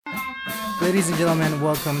Ladies and gentlemen,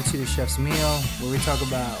 welcome to the Chef's Meal, where we talk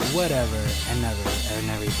about whatever and never and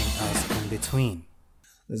everything else in between.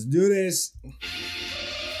 Let's do this.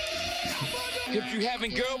 If you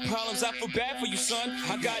having girl problems, I feel bad for you, son.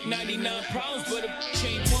 I got 99 problems, but a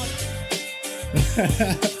chain one.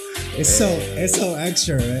 It's so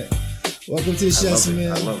extra, right? Welcome to the Chef's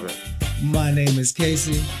Meal. I love it. My name is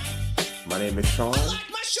Casey. My name is Sean. My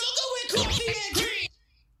sugar with coffee and cream.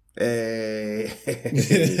 Hey.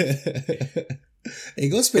 It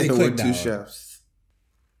goes pretty And quick we're two now. chefs.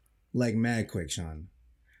 Like mad quick, Sean.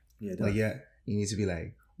 Yeah, Like you need to be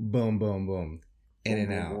like boom, boom, boom, in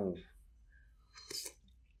and out.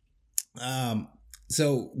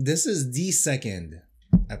 So this is the second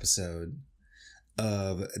episode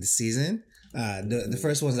of the season. The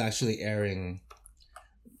first one's actually airing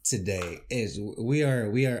today. We are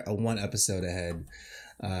a one episode ahead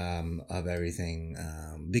of everything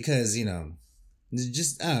because anyway,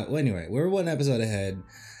 we're one episode ahead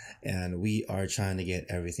and we are trying to get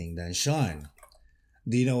everything done. Sean,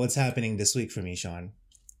 do you know what's happening this week for me, Sean?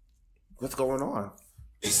 What's going on?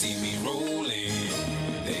 They see me rolling,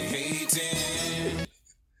 they hating.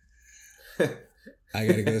 I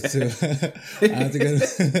gotta go to.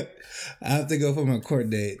 I have to go for my court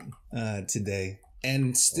date today,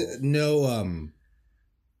 and no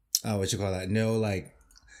no like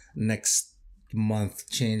next month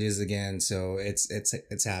changes again. So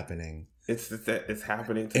it's happening. It's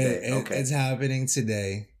happening today. Okay. It's happening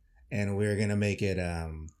today, and we're gonna make it.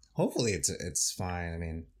 Hopefully it's fine. I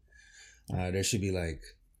mean, there should be like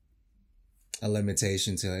a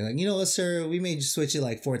limitation to like sir, we may just switch it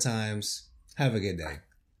like 4 times. Have a good day.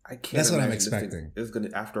 I can't. That's what I'm imagine expecting. It's gonna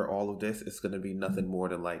after all of this, it's gonna be nothing more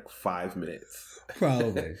than like 5 minutes.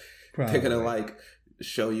 Probably. They're gonna like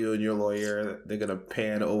show you and your lawyer. They're gonna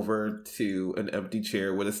pan over to an empty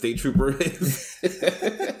chair where the state trooper is,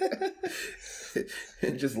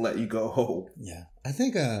 and just let you go home. Yeah, I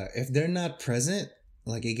think if they're not present,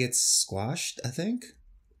 like it gets squashed. I think,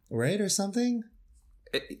 right, or something.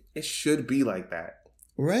 It should be like that.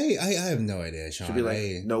 Right, I have no idea, Sean. Should be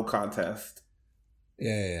like no contest.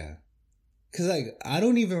 Yeah. Cause like I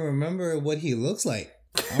don't even remember what he looks like.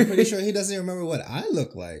 I'm pretty sure he doesn't remember what I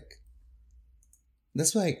look like.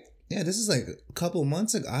 That's like, yeah, this is like a couple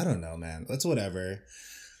months ago. I don't know, man. That's whatever.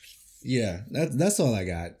 Yeah, that's all I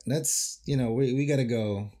got. That's we gotta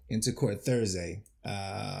go into court Thursday.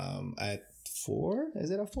 At 4? Is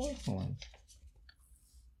it at 4? Hold on.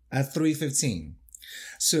 At 3:15.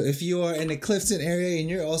 So if you are in the Clifton area and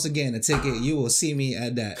you're also getting a ticket, you will see me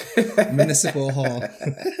at that municipal hall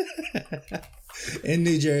in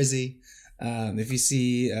New Jersey. If you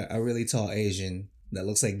see a really tall Asian that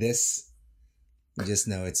looks like this, just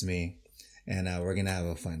know it's me. And we're going to have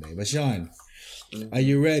a fun day. But Sean, are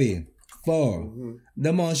you ready for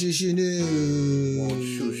the Mon Chouchou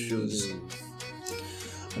News?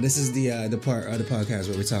 This is the part of the podcast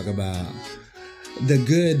where we talk about the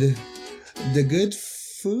good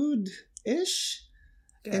food-ish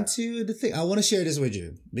into the thing. I want to share this with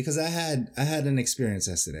you because I had an experience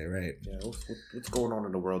yesterday, right? Yeah, what's going on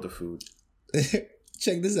in the world of food?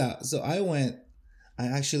 Check this out. So I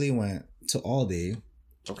actually went to Aldi.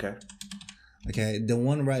 Okay. The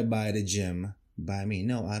one right by the gym by me.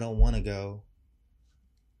 No, I don't want to go.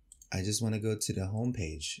 I just want to go to the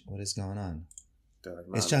homepage. What is going on?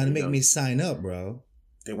 It's trying to make me sign up, bro.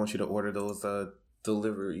 They want you to order those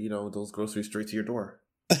those groceries straight to your door.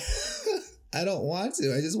 I don't want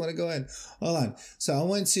to. I just want to go in. Hold on. So I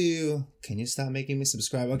went to... Can you stop making me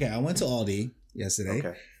subscribe? Okay, I went to Aldi yesterday.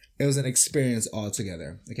 Okay. It was an experience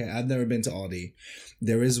altogether. Okay, I've never been to Aldi.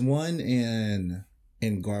 There is one in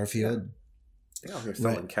Garfield. Yeah. They're out here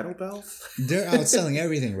selling kettlebells. They're out selling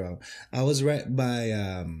everything, bro. I was right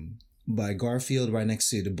by Garfield, right next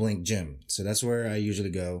to the Blink Gym. So that's where I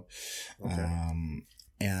usually go. Okay.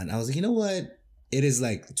 And I was like, you know what? It is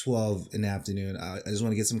like 12 in the afternoon. I just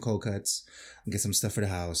want to get some cold cuts, get some stuff for the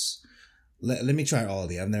house. Let me try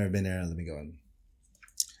Aldi. I've never been there. Let me go in.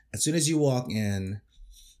 As soon as you walk in,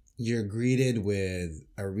 you're greeted with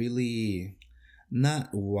a really not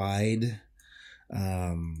wide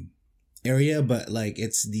area, but like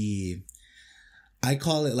I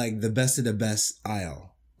call it like the best of the best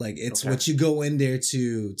aisle. Like it's what you go in there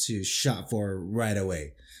to shop for right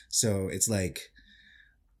away. So it's like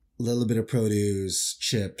a little bit of produce,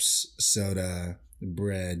 chips, soda,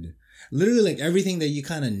 bread, literally like everything that you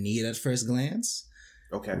kind of need at first glance.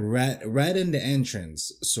 Okay. Right in the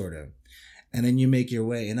entrance, sort of. And then you make your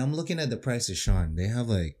way. And I'm looking at the prices, Sean. They have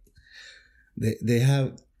like,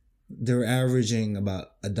 they're averaging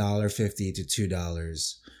about $1.50 to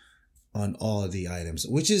 $2 on all of the items,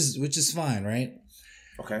 which is fine, right?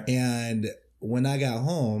 Okay. And when I got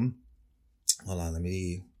home, hold on, let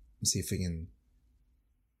me see if we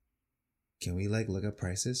can we like look up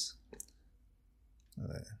prices?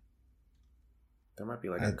 There might be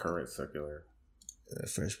like a current circular.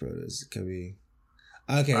 Fresh produce. Can we?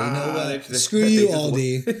 Okay, you know what? They Screw you, just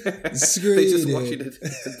Aldi. Screw they you, just dude. want you to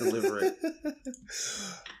deliver it.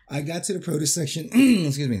 I got to the produce section.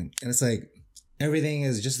 Excuse me, and it's like everything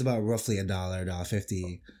is just about roughly $1,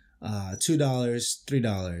 $1.50, $2,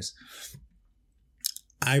 $3.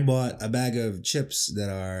 I bought a bag of chips that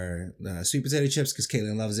are sweet potato chips because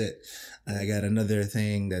Caitlin loves it. I got another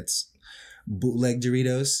thing that's bootleg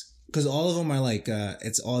Doritos because all of them are like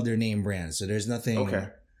it's all their name brands, so there's nothing. Okay.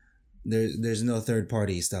 There's no third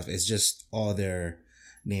party stuff. It's just all their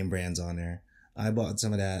name brands on there. I bought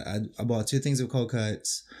some of that. I bought 2 things of cold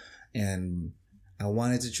cuts, and I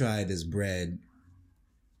wanted to try this bread.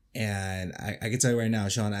 And I can tell you right now,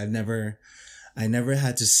 Sean, I never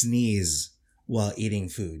had to sneeze while eating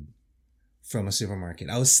food from a supermarket.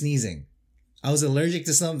 I was sneezing. I was allergic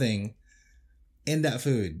to something in that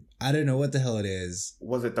food. I don't know what the hell it is.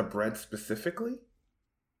 Was it the bread specifically?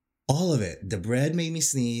 All of it. The bread made me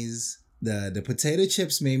sneeze. The potato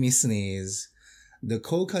chips made me sneeze. The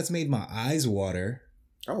cold cuts made my eyes water.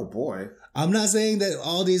 Oh boy. I'm not saying that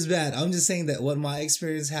all these bad. I'm just saying that what my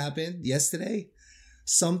experience happened yesterday,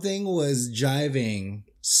 something was jiving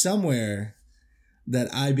somewhere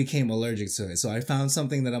that I became allergic to it. So I found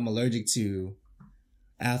something that I'm allergic to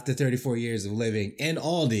after 34 years of living in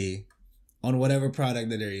Aldi on whatever product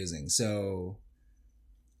that they're using. So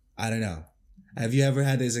I don't know. Have you ever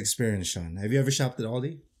had this experience, Sean? Have you ever shopped at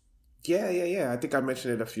Aldi? Yeah. I think I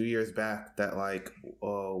mentioned it a few years back that like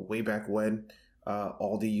way back when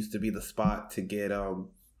Aldi used to be the spot to get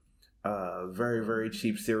very, very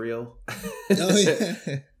cheap cereal. Oh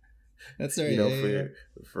yeah. That's right. You know, yeah.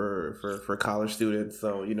 for college students.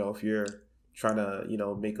 So, you know, if you're trying to, you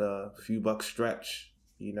know, make a few bucks stretch,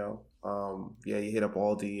 you know, you hit up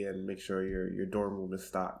Aldi and make sure your dorm room is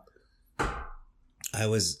stocked. I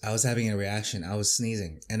was having a reaction. I was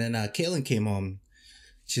sneezing. And then Caitlin came home.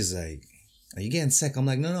 She's like, "Are you getting sick?" I'm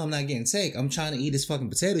like, No, I'm not getting sick. I'm trying to eat this fucking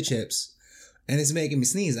potato chips. And it's making me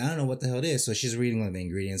sneeze. I don't know what the hell it is. So she's reading like the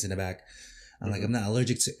ingredients in the back. I'm like, I'm not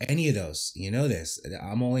allergic to any of those. You know this.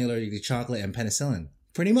 I'm only allergic to chocolate and penicillin.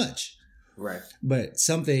 Pretty much. Right. But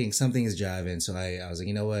something is jiving. So I was like,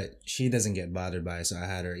 you know what? She doesn't get bothered by it. So I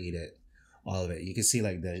had her eat it. All of it. You can see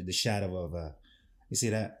like the shadow of you see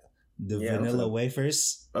that? The vanilla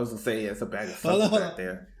wafers. I was going to say, it's a bag of something right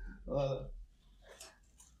there.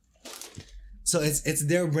 So it's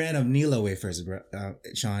their brand of Nila wafers,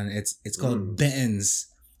 Sean. It's called Benton's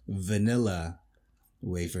Vanilla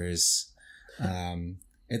Wafers.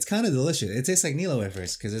 It's kind of delicious. It tastes like Nila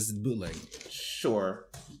wafers because it's bootleg. Sure.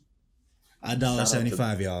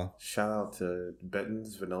 $1.75, y'all. Shout out to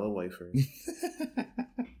Benton's Vanilla Wafers.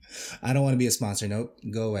 I don't want to be a sponsor. Nope.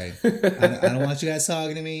 Go away. I don't want you guys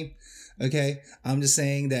talking to me. Okay. I'm just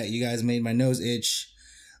saying that you guys made my nose itch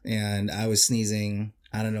and I was sneezing.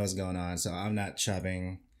 I don't know what's going on. So I'm not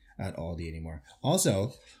shopping at Aldi anymore.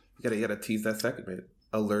 Also, you gotta tease that second minute.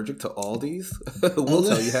 Allergic to Aldi's? We'll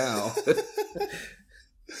tell you how.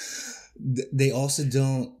 They also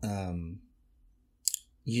don't,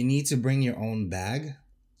 you need to bring your own bag,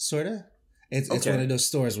 sort of. It's one of those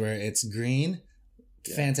stores where it's green.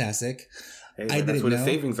 Yeah. Fantastic. Hey, that's where the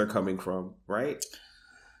savings are coming from, right?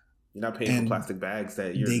 You're not paying for plastic bags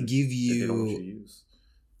that they don't want you to use.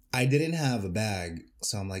 I didn't have a bag,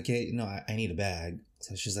 so I'm like, hey, no, I need a bag.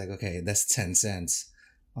 So she's like, okay, that's 10 cents.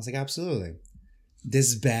 I was like, absolutely.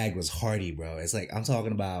 This bag was hearty, bro. It's like, I'm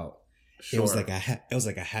talking about, Sure. It was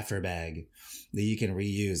like a heifer bag that you can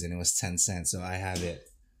reuse, and it was 10 cents. So I have it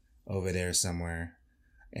over there somewhere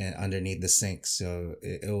and underneath the sink. So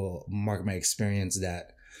it will mark my experience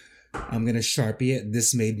that I'm going to Sharpie it.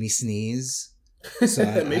 This made me sneeze. So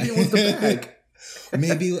maybe it was the bag.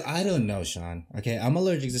 Maybe, I don't know, Sean. Okay. I'm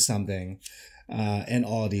allergic to something, and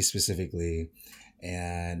Aldi specifically.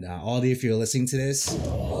 And Aldi, if you're listening to this,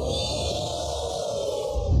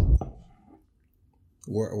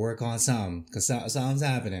 work on something, because something's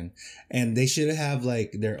happening. And they should have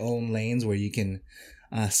like their own lanes where you can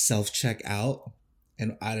self-check out.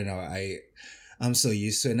 And I don't know, I'm so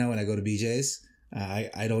used to it now when I go to BJ's.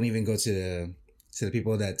 I don't even go to the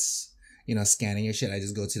people that's, scanning your shit. I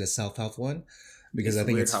just go to the self-help one because I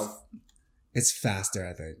think it's faster,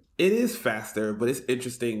 I think. It is faster, but it's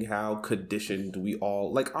interesting how conditioned we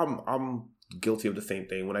all, like, I'm guilty of the same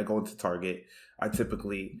thing. When I go into Target, I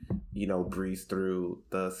typically, breeze through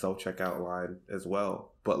the self-checkout line as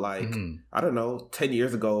well. But I don't know, 10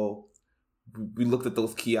 years ago, we looked at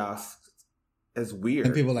those kiosks as weird.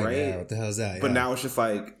 And people are like, right? yeah, what the hell is that? But Yeah. now it's just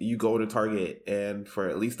like you go to Target and for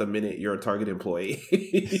at least a minute you're a Target employee.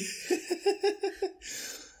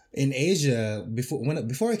 In Asia,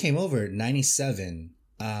 before I came over, 97,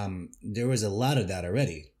 there was a lot of that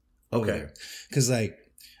already. Okay. Because like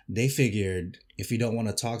they figured if you don't want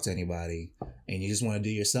to talk to anybody and you just want to do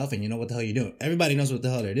yourself and you know what the hell you're doing, everybody knows what the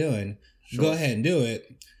hell they're doing. Sure. Go ahead and do it.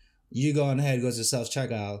 You go on ahead, go to self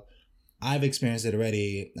checkout. I've experienced it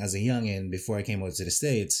already as a youngin' before I came over to the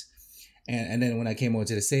States, and then when I came over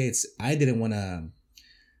to the States, I didn't want to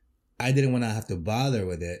have to bother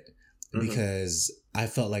with it because I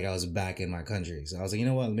felt like I was back in my country. So I was like, you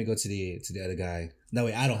know what? Let me go to the other guy. That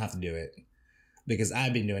way I don't have to do it because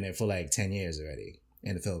I've been doing it for like 10 years already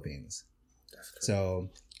in the Philippines.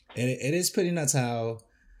 So it is pretty nuts how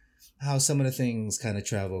some of the things kind of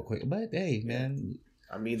travel quick. But hey, man.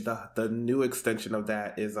 I mean, the new extension of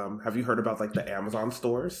that is, have you heard about like the Amazon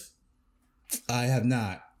stores? I have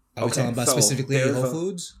not. Are we Okay, talking about so specifically there's Whole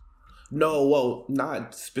Foods? No, well,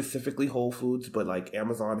 not specifically Whole Foods, but like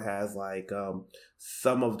Amazon has like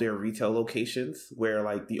some of their retail locations where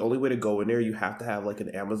like the only way to go in there, you have to have like an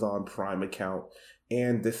Amazon Prime account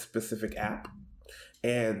and this specific app.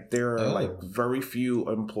 And there are like very few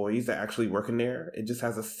employees that actually work in there. It just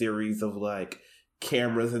has a series of like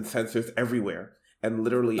cameras and sensors everywhere. And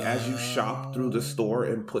literally as you shop through the store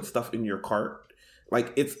and put stuff in your cart,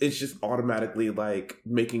 like it's just automatically like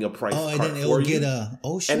making a price cart and then for it'll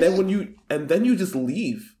you. Shit. And then you just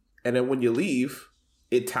leave. And then when you leave,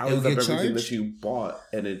 it tallies up everything that you bought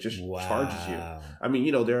and it just charges you. I mean,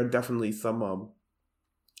 you know, there are definitely some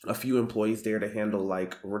a few employees there to handle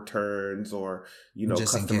like returns or, you know,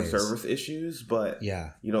 just customer service issues, but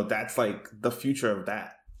yeah, you know, that's like the future of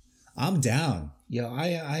that. I'm down. Yo,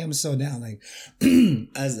 I am so down. Like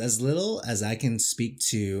as little as I can speak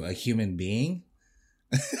to a human being,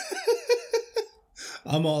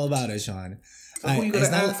 I'm all about it, Sean. So who are you gonna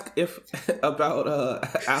ask if about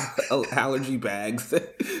allergy bags?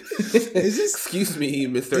 Excuse me,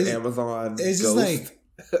 Mr. Amazon. It's Ghost. just like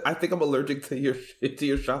I think I'm allergic to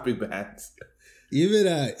your shopping bags.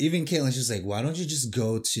 Even Caitlin's just like, why don't you just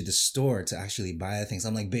go to the store to actually buy things?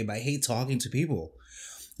 I'm like, babe, I hate talking to people.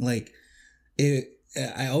 Like,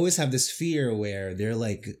 I always have this fear where they're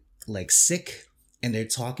like sick and they're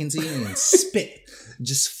talking to you and spit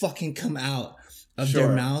just fucking come out of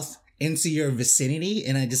their mouth into your vicinity,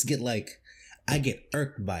 and I just get I get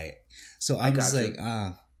irked by it. So I'm just like,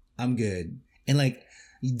 I'm good. And like,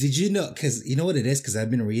 did you know? Because you know what it is? Because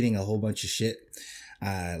I've been reading a whole bunch of shit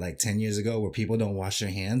like 10 years ago where people don't wash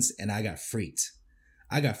their hands, and I got freaked.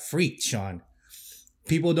 Sean.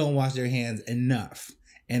 People don't wash their hands enough,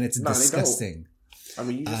 and it's disgusting. I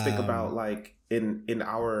mean, you just think about like in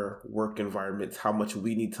our work environments, how much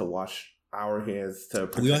we need to wash our hands to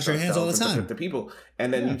protect we wash our hands all the time. The people,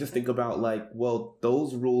 and then you just think about like, well,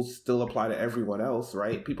 those rules still apply to everyone else,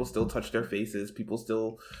 right? People still touch their faces. People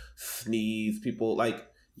still sneeze. People like,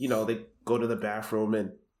 you know, they go to the bathroom,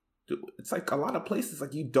 and it's like a lot of places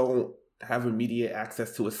like you don't have immediate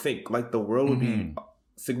access to a sink. Like the world would be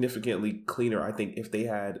significantly cleaner, I think, if they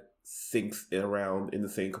had sinks around in the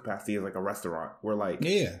same capacity as like a restaurant where like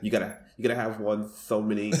you gotta have one so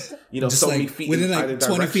many, you know, so many feet within like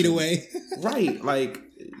 20 feet away. Right, like,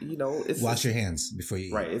 you know, it's wash your hands before you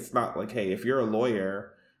eat. Right, it's not like, hey, if you're a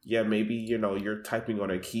lawyer, yeah, maybe, you know, you're typing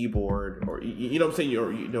on a keyboard, or you know what I'm saying,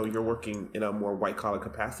 you're working in a more white collar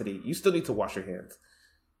capacity, you still need to wash your hands.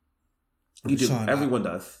 You do. Sean, everyone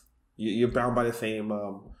does. You're bound by the same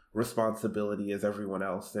responsibility as everyone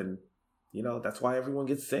else, and you know, that's why everyone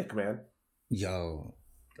gets sick, man. Yo,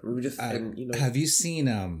 we just you know. Have you seen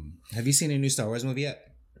a new Star Wars movie yet?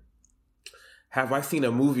 Have I seen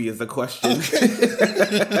a movie is the question.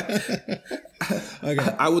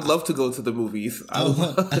 Okay. I would love to go to the movies. I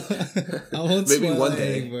won't maybe one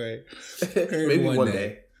day. Maybe one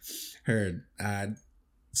day. Heard.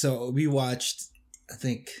 So we watched, I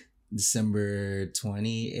think, December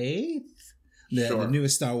 28th, the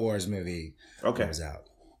newest Star Wars movie was out.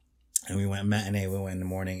 And we went matinee. We went in the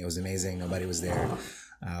morning. It was amazing. Nobody was there.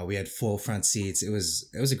 We had full front seats. It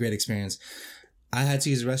was a great experience. I had to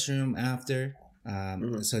use the restroom after.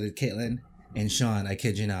 So did Caitlin and Sean. I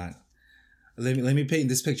kid you not. Let me paint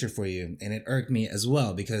this picture for you. And it irked me as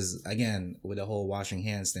well because, again, with the whole washing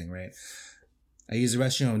hands thing, right? I use the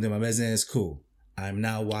restroom. I'm doing my business. Cool. I'm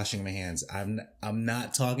now washing my hands. I'm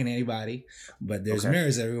not talking to anybody, but there's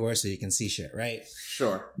mirrors everywhere so you can see shit, right?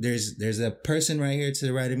 Sure. There's a person right here to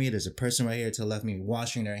the right of me. There's a person right here to the left of me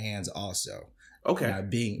washing their hands also. Okay.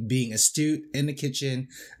 Being astute in the kitchen,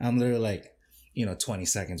 I'm literally like, 20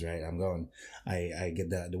 seconds, right? I get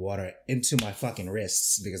the water into my fucking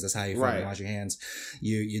wrists because that's how you fucking Right. wash your hands.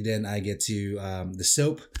 Then I get to the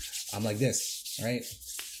soap. I'm like this, right?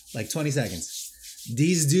 Like 20 seconds.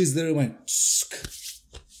 These dudes literally went,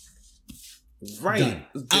 Right. Done.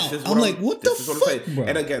 This Ow. is I'm like, what the this is what I'm fuck, saying. bro?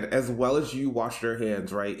 And again, as well as you wash your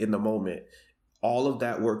hands, right, in the moment, all of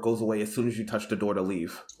that work goes away as soon as you touch the door to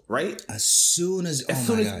leave, right? As soon as, As oh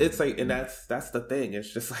soon my as God. it's like, and that's the thing.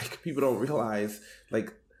 It's just like people don't realize,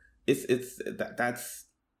 like, that's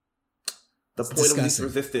the point of least disgusting.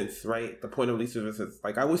 resistance, right? The point of least resistance.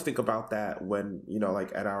 Like I always think about that when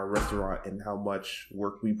like at our restaurant and how much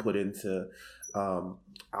work we put into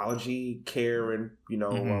allergy care and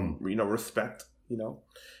respect,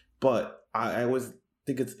 But I always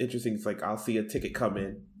think it's interesting. It's like I'll see a ticket come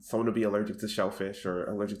in, someone will be allergic to shellfish or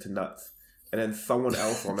allergic to nuts. And then someone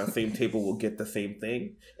else on that same table will get the same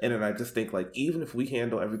thing. And then I just think like, even if we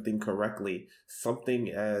handle everything correctly, something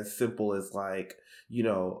as simple as like,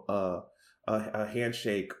 a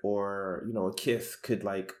handshake or, a kiss could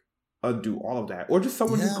like undo all of that. Or just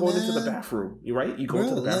someone Yeah, just going into the man. bathroom, right? You go Bro,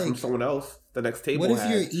 into the bathroom, like, someone else, the next table What if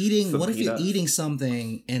has you're eating? some What if you're peanuts. eating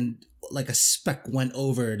something and like a speck went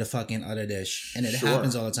over the fucking other dish, and it Sure.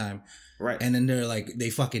 happens all the time, Right. and then they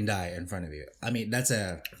fucking die in front of you. I mean, that's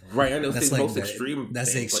Right. I know it's that's the like most extreme. That's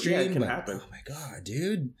the thing, but extreme. Yeah, it can but, happen. oh my God,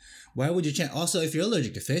 dude! Why would you change? Also, if you're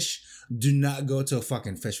allergic to fish, do not go to a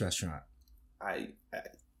fucking fish restaurant. I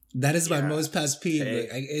That is my Yeah. most past peeve. Hey,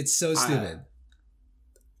 It's so stupid.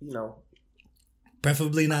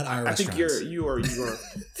 Preferably not our I think restaurants. you are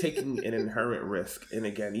taking an inherent risk. And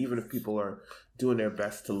again, even if people are doing their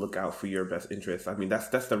best to look out for your best interests, I mean that's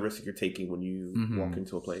the risk you're taking when you walk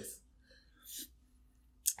into a place.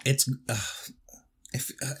 It's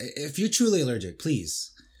if you're truly allergic,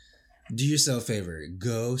 please do yourself a favor.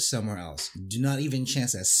 Go somewhere else. Do not even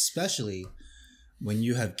chance that, especially when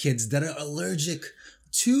you have kids that are allergic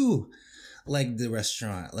to like the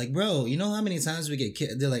restaurant. Like, bro, you know how many times we get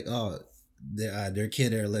kids? They're like, oh, their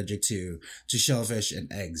kid are allergic to shellfish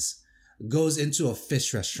and eggs. Goes into a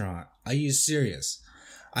fish restaurant. Are you serious?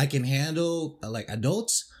 I can handle like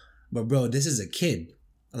adults, but bro, this is a kid.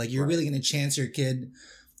 Like, you're really gonna chance your kid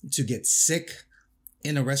to get sick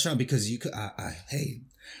in a restaurant because you could. Hey,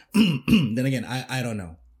 then again, I don't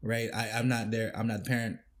know, right? I'm not there. I'm not the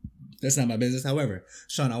parent. That's not my business. However,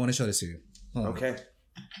 Sean, I want to show this to you. Hold on. Okay.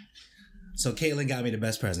 So Caitlin got me the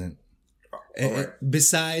best present. All right.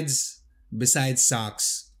 Besides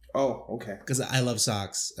socks, Oh, okay. because I love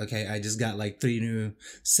socks. Okay, I just got like 3 new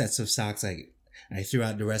sets of socks. I threw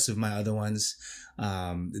out the rest of my other ones.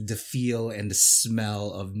 The feel and the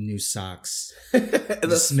smell of new socks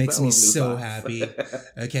this makes me so happy.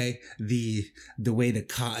 Okay, the way the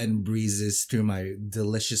cotton breezes through my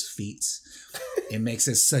delicious feet, it makes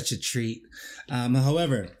it such a treat.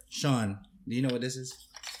 However, Sean, do you know what this is?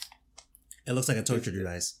 It looks like a torture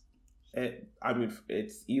device.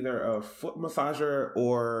 It's either a foot massager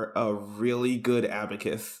or a really good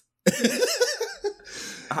abacus.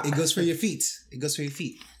 It goes for your feet. It goes for your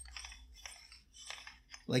feet.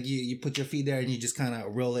 Like you put your feet there and you just kind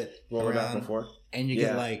of roll it Roll it back around, and forth. and you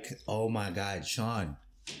get like, oh my God, Sean,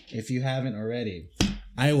 if you haven't already,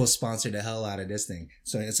 I will sponsor the hell out of this thing.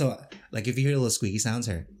 So like if you hear a little squeaky sounds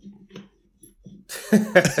here,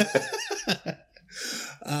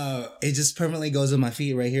 it just permanently goes on my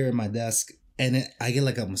feet right here in my desk, and I get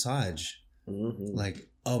like a massage. Mm-hmm. Like,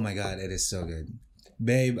 oh my God, it is so good.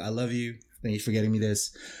 Babe, I love you. Thank you for getting me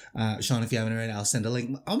this. Sean, if you haven't already, I'll send a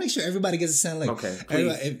link. I'll make sure everybody gets a send link. Okay,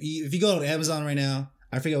 if you go on Amazon right now,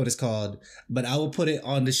 I forget what it's called, but I will put it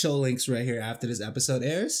on the show links right here after this episode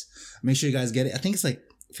airs. Make sure you guys get it. I think it's like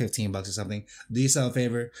 $15 or something. Do yourself a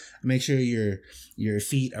favor. Make sure your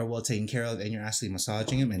feet are well taken care of and you're actually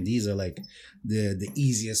massaging them. And these are like the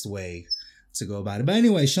easiest way to go about it. But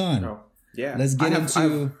anyway, Sean, let's get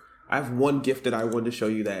into... I have one gift that I wanted to show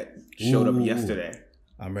you that showed up yesterday.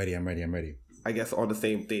 I'm ready. I guess on the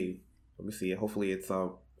same theme. Let me see. Hopefully it's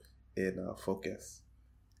in focus.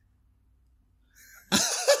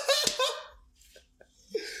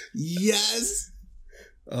 Yes.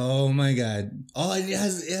 Oh my God. Oh, it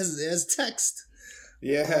has text.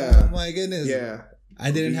 Yeah. Oh my goodness. Yeah.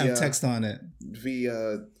 I didn't have text on it.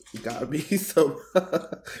 Got me some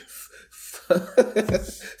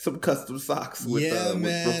some custom socks with man.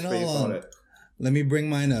 with Brooks' face on it. Let me bring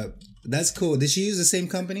mine up. That's cool. Did she use the same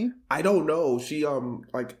company? I don't know. She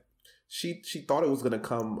she thought it was gonna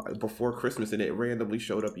come before Christmas, and it randomly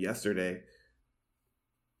showed up yesterday.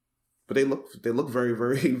 But they look very,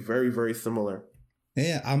 very, very, very similar.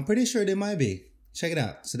 Yeah, I'm pretty sure they might be. Check it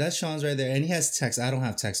out. So that's Sean's right there, and he has text. I don't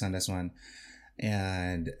have text on this one.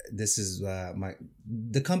 And this is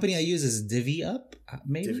the company I use is Divvy Up.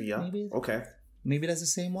 Divvy Up? Maybe. Okay. Maybe that's the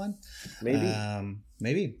same one. Maybe.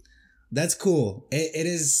 Maybe. That's cool. It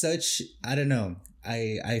is such, I don't know.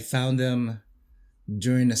 I found them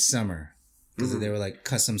during the summer because they were like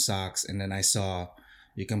custom socks, and then I saw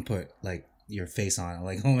you can put like your face on it. I'm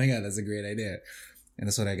like, oh my god, that's a great idea. And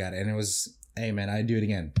that's what I got. And it was, hey man, I'd do it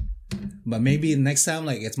again. But maybe next time,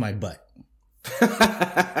 like, it's my butt.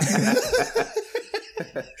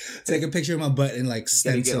 Take a picture of my butt and like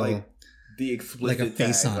stencil get, like, the explicit like a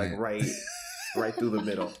face tag, on like it. right through the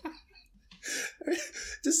middle.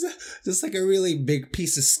 just like a really big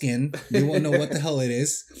piece of skin. You won't know what the hell it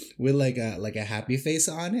is, with like a happy face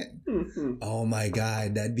on it. Oh my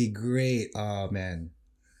god, that'd be great. Oh man.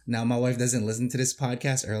 Now my wife doesn't listen to this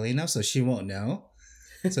podcast early enough, so she won't know.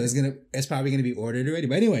 So it's probably gonna be ordered already.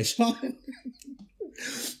 But anyway, Sean,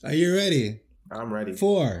 are you ready? I'm ready.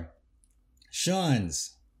 For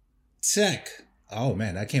Sean's Tech. Oh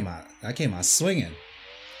man, that came out swinging.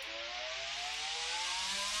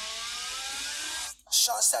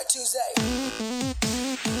 Sean's Tech Tuesday.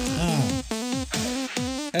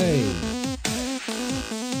 Hey.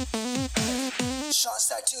 Sean's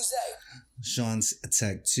Tech Tuesday. Sean's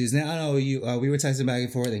Tech Tuesday. Now I know you. We were texting back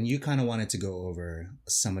and forth, and you kind of wanted to go over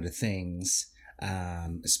some of the things,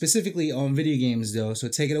 specifically on video games, though. So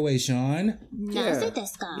take it away, Sean.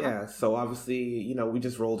 Yeah. So obviously, we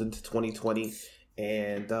just rolled into 2020,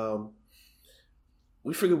 and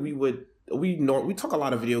we figured we would. We talk a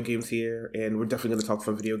lot of video games here, and we're definitely going to talk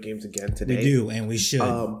some video games again today. We do, and we should.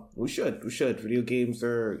 We should. Video games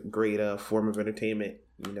are a great form of entertainment.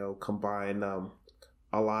 Combine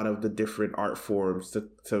a lot of the different art forms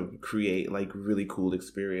to create like really cool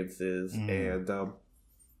experiences, and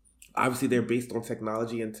obviously they're based on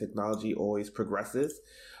technology, and technology always progresses.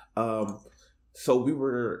 So we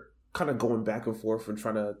were kind of going back and forth and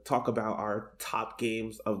trying to talk about our top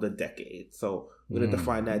games of the decade. So we're going to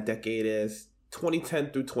define that decade as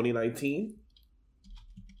 2010 through 2019.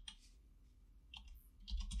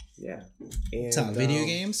 Yeah. And, top video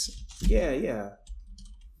games? Yeah.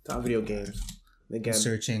 Top video games. Again, I'm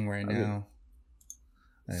searching right now.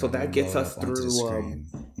 So that gets us through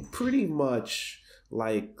pretty much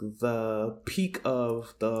like the peak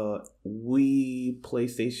of the Wii,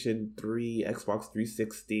 PlayStation 3, Xbox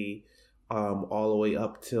 360, all the way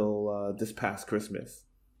up till this past Christmas.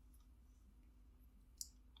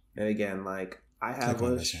 And again, like, I have a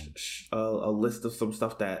list of some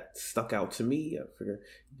stuff that stuck out to me. I figure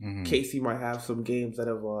Casey might have some games that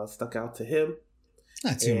have stuck out to him.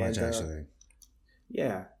 Not too much, actually.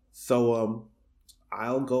 Yeah. So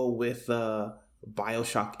I'll go with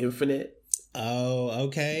BioShock Infinite. Oh,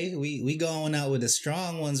 okay. We going out with the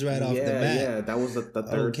strong ones right off the bat. Yeah, that was the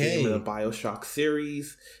third game of the BioShock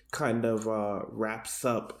series. Kind of wraps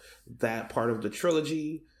up that part of the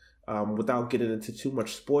trilogy. Without getting into too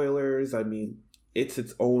much spoilers, I mean, it's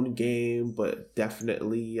its own game, but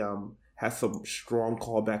definitely has some strong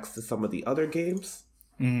callbacks to some of the other games.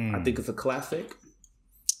 I think it's a classic.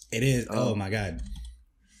 It is. Oh my god.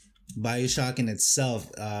 BioShock in itself,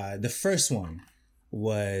 the first one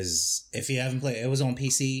was, if you haven't played, it was on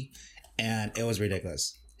PC, and it was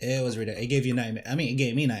ridiculous. It gave you nightmares. I mean, it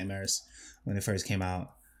gave me nightmares when it first came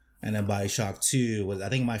out. And then BioShock 2 was, I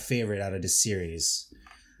think, my favorite out of the series.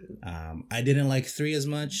 I didn't like 3 as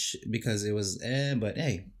much because it was but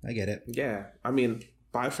hey, I get it. Yeah, I mean,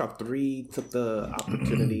 BioShock 3 took the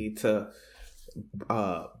opportunity to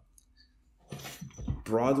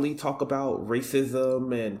broadly talk about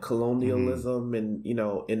racism and colonialism and,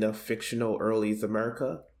 in a fictional early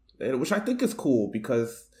America, and which I think is cool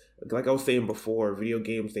because, like I was saying before, video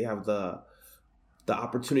games, they have the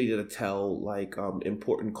opportunity to tell like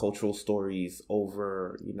important cultural stories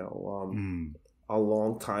over, a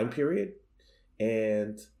long time period,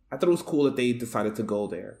 and I thought it was cool that they decided to go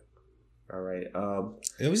there. All right.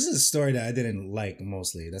 It was just a story that I didn't like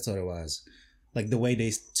mostly. That's what it was. Like the way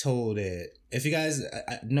they told it. If you guys,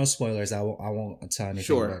 no spoilers, I won't tell anything.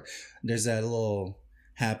 Sure. But there's that little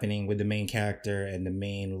happening with the main character and the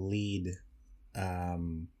main lead,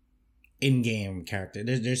 in-game character.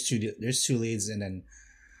 There's two leads, and then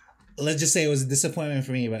let's just say it was a disappointment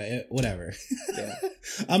for me, but whatever. Yeah.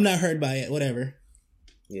 I'm not hurt by it. Whatever.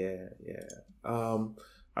 Yeah. I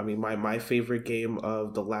mean, my favorite game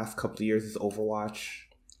of the last couple of years is Overwatch.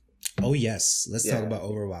 Oh yes, let's talk about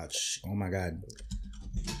Overwatch. Oh my god,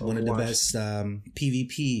 one of the best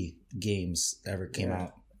PvP games ever came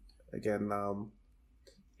out. Again,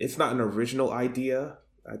 it's not an original idea.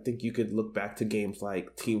 I think you could look back to games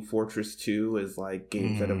like Team Fortress 2 as like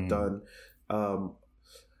games that have done a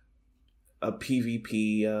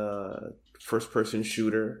PvP first person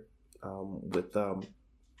shooter with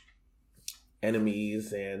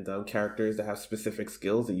enemies and characters that have specific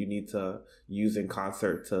skills that you need to use in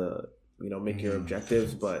concert to make your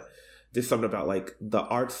objectives. But there's something about like the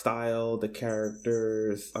art style, the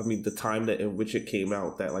characters, I mean the time that in which it came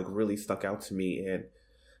out that like really stuck out to me, and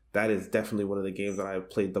that is definitely one of the games that I've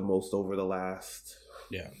played the most over the last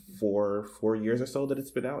 4 years or so that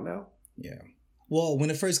it's been out now. Yeah. Well, when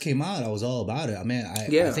it first came out, I was all about it. I mean,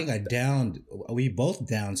 I think we both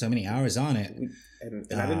downed so many hours on it. And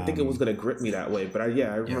I didn't think it was going to grip me that way. But I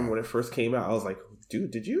remember when it first came out, I was like,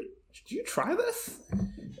 dude, did you try this?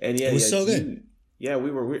 And it was so good. We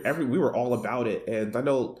were all about it. And I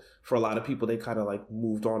know for a lot of people, they kind of like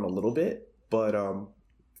moved on a little bit. But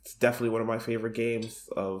it's definitely one of my favorite games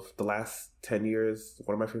of the last 10 years.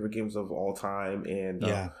 One of my favorite games of all time. And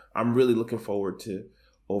I'm really looking forward to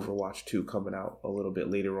Overwatch 2 coming out a little bit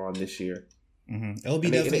later on this year. Mm-hmm. It'll be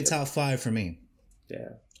definitely top 5 for me. Yeah.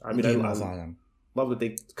 I mean, I love that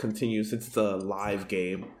they continue, since it's a live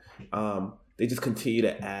game, they just continue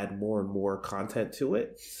to add more and more content to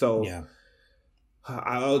it. So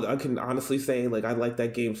I can honestly say, like, I like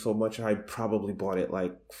that game so much, I probably bought it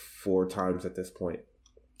like 4 times at this point.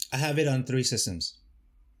 I have it on 3 systems.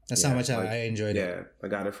 That's how much I enjoyed it. Yeah, I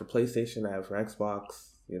got it for PlayStation, I have it for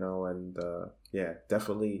Xbox, and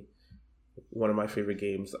definitely one of my favorite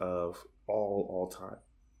games of all time.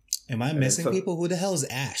 Am I missing people? Who the hell is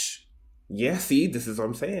Ash? Yeah, see, this is what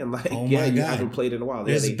I'm saying. Like, my God. You haven't played in a while.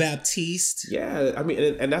 There's Baptiste. Yeah, I mean,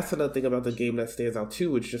 and that's another thing about the game that stands out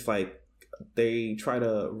too. It's just like they try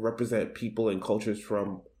to represent people and cultures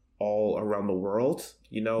from all around the world.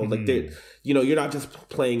 Like they, you're not just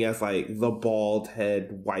playing as like the bald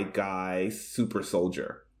head white guy super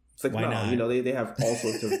soldier. It's like, why not? They have all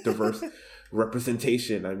sorts of diverse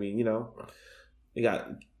representation. I mean, you got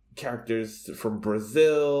characters from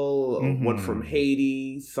Brazil, one from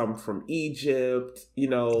Haiti, some from Egypt,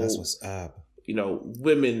 That's what's up.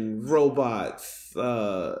 Women, robots,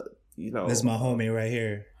 That's my homie right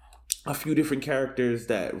here. A few different characters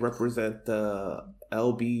that represent the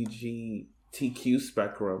LGBTQ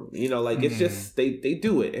spectrum. It's just they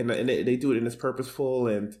do it and they do it and it's purposeful,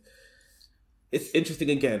 and it's interesting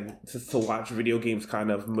again to watch video games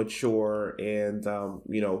kind of mature and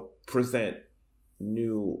present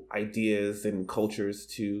new ideas and cultures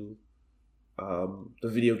to the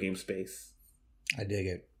video game space. I dig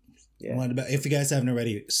it. Yeah. If you guys haven't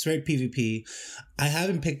already, straight PvP. I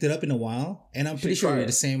haven't picked it up in a while, and I'm pretty sure you're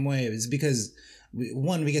the same way. It's because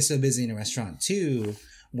we get so busy in the restaurant. 2,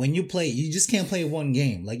 when you play, you just can't play one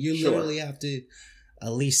game. Like you literally have to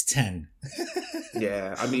at least 10.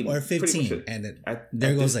 Yeah, I mean, or 15, and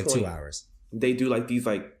there goes like 2 hours. They do like these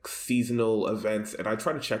like seasonal events, and I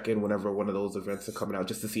try to check in whenever one of those events are coming out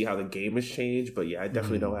just to see how the game has changed. But yeah, I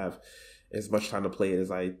definitely don't have as much time to play it as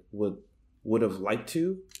I would have liked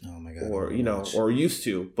to. Oh my God. Or or used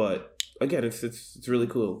to. But again, it's really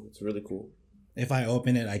cool. It's really cool. If I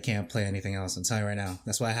open it, I can't play anything else. I'm telling you right now.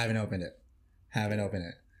 That's why I haven't opened it.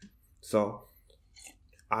 So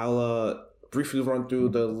I'll briefly run through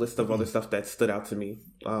the list of other stuff that stood out to me.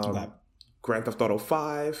 Grand Theft Auto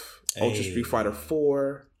 5, Ultra Street Fighter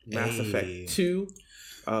 4, Mass Effect 2,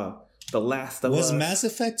 The Last of Us. Was Mass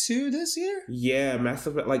Effect 2 this year? Yeah, Mass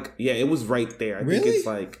Effect, it was right there. I think it's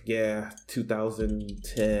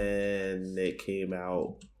 2010 it came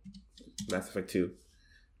out. Mass Effect 2.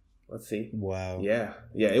 Let's see. Wow. Yeah,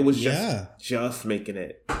 it was just making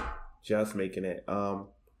it. Just making it.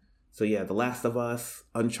 So yeah, The Last of Us,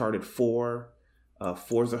 Uncharted 4,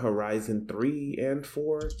 Forza Horizon 3 and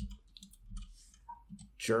 4,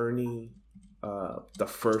 Journey, the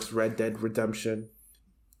first Red Dead Redemption,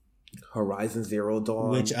 Horizon Zero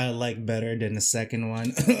Dawn, which I like better than the second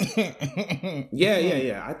one.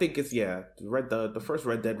 Yeah. I think it's the first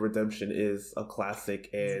Red Dead Redemption is a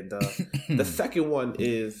classic, and the second one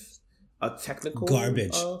is a technical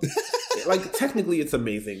garbage. Technically, it's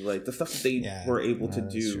amazing. Like the stuff that they were able to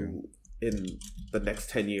do in the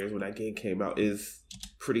next 10 years when that game came out is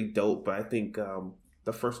pretty dope. But I think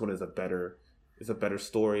the first one is a better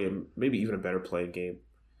story and maybe even a better playing game.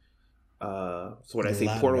 So when I say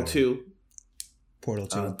Portal 2,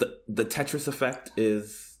 the Tetris effect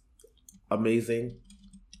is amazing.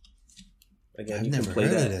 Again, I've you never can play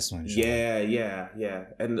heard that. Of this one. Yeah.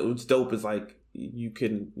 And what's dope is like you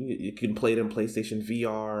can play it in PlayStation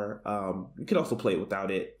VR. You can also play it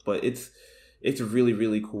without it, but it's really,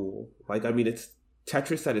 really cool. Like, I mean, it's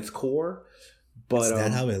Tetris at its core, but is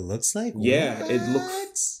that how it looks like? Yeah, it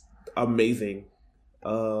looks amazing.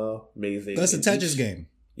 Amazing. That's a Tetris game.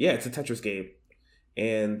 Yeah, it's a Tetris game.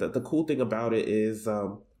 And the cool thing about it is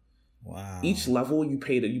Wow. Each level you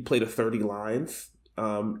play to 30 lines.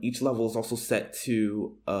 Each level is also set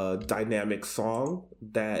to a dynamic song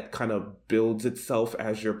that kind of builds itself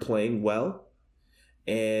as you're playing well.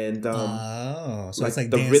 And so it's like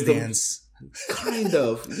the Dance rhythm, Dance. kind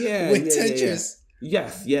of, yeah, With yeah, Tetris. yeah.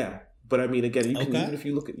 Yes, yeah. But I mean, again, you can Okay. even if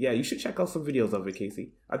you look at, you should check out some videos of it,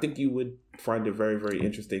 Casey. I think you would find it very, very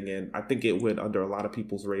interesting, and I think it went under a lot of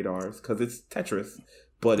people's radars because it's Tetris,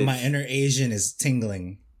 but it's My inner Asian is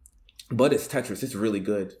tingling. but it's Tetris. It's really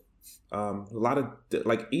good. A lot of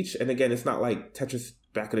like each, and again, it's not like Tetris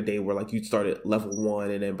back in the day where like you'd start at level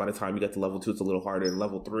 1 and then by the time you get to level 2, it's a little harder. And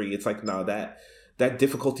level 3, it's like no, that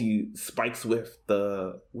difficulty spikes with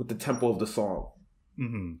the tempo of the song.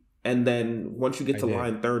 Mm-hmm. And then once you get to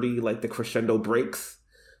line 30, like the crescendo breaks,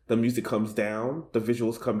 the music comes down, the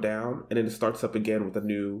visuals come down, and then it starts up again with a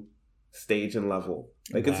new stage and level.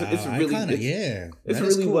 Like it's really it's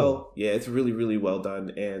really cool. It's really, really well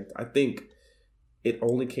done. And I think it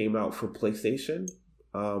only came out for PlayStation.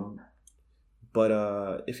 But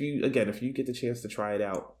if you get the chance to try it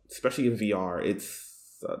out, especially in VR,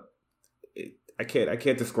 it's I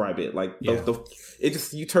can't describe it. Like it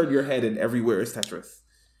just, you turn your head and everywhere is Tetris.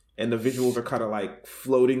 And the visuals are kind of like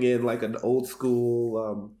floating in like an old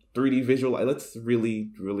school 3D visual. It's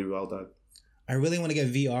really, really well done. I really want to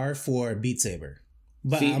get VR for Beat Saber,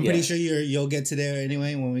 but I'm pretty sure you'll get to there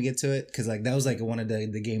anyway when we get to it, because like that was like one of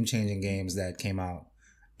the game changing games that came out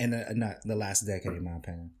in not the last decade, in my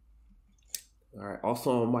opinion. All right.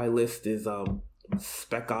 Also on my list is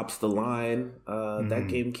Spec Ops: The Line. That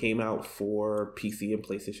game came out for PC and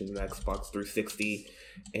PlayStation and Xbox 360,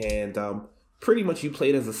 and pretty much you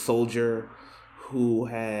played as a soldier who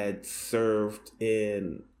had served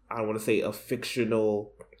in, I don't want to say a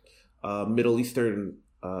fictional Middle Eastern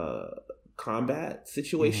combat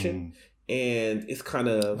situation. And it's kind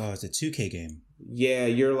of... Oh, it's a 2K game. Yeah,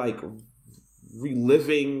 you're like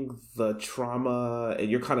reliving the trauma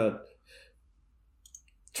and you're kind of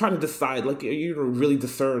trying to decide, like, you really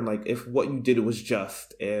discern like if what you did was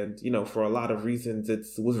just. And you know, for a lot of reasons it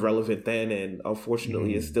was relevant then, and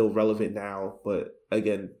unfortunately it's still relevant now. But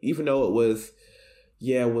again, even though it was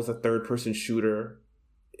a third person shooter,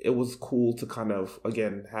 it was cool to kind of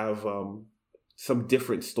again have some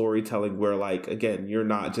different storytelling where, like, again, you're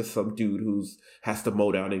not just some dude who's has to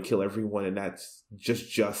mow down and kill everyone and that's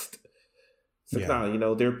just it's like, nah, you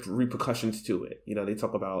know, there are repercussions to it. You know, they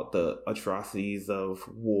talk about the atrocities of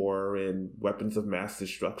war and weapons of mass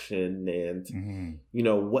destruction and, you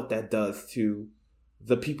know, what that does to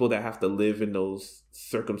the people that have to live in those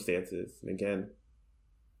circumstances. And again,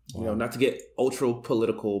 you know, not to get ultra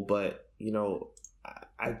political, but, you know,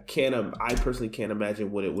 I personally can't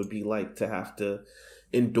imagine what it would be like to have to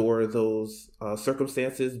endure those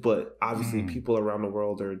circumstances. But obviously people around the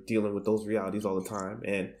world are dealing with those realities all the time.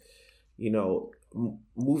 And, you know,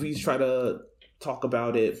 movies try to talk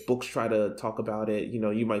about it, books try to talk about it. You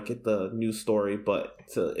know, you might get the news story, but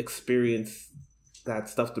to experience that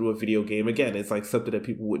stuff through a video game, again, it's like something that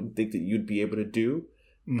people wouldn't think that you'd be able to do.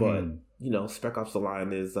 But, you know, Spec Ops: The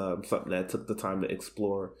Line is something that took the time to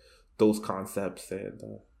explore those concepts. And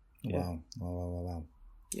Wow.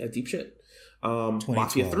 Yeah, deep shit.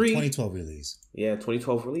 Mafia 3. 2012 release. Yeah,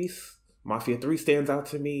 2012 release. Mafia 3 stands out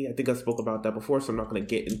to me. I think I spoke about that before, so I'm not going to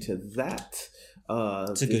get into that.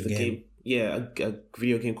 It's a good game. Yeah, a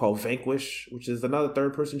video game called Vanquish, which is another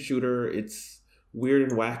third-person shooter. It's weird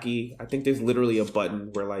and wacky. I think there's literally a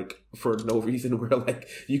button where, like, for no reason, where, like,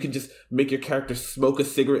 you can just make your character smoke a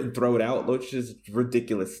cigarette and throw it out, which is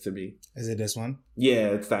ridiculous to me. Is it this one? Yeah,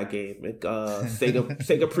 it's that game.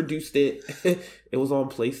 Sega produced it. It was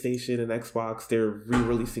on PlayStation and Xbox. They're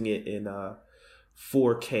re-releasing it in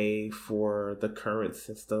 4K for the current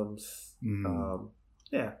systems.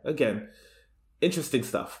 Yeah, again, interesting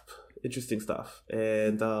stuff.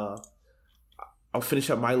 And I'll finish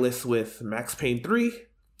up my list with Max Payne 3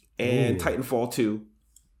 and Titanfall 2.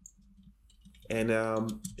 And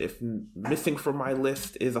if missing from my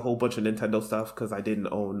list is a whole bunch of Nintendo stuff, because I didn't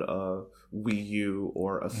own a Wii U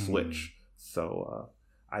or a Switch, so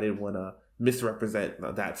I didn't want to misrepresent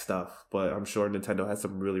that stuff. But I'm sure Nintendo has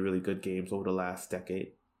some really, really good games over the last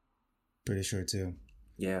decade. Pretty sure too.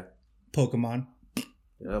 Yeah. Pokemon.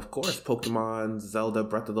 Of course, Pokemon, Zelda,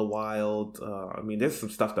 Breath of the Wild. I mean, there's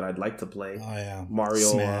some stuff that I'd like to play. Oh yeah,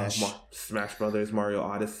 Mario, Smash, Smash Brothers, Mario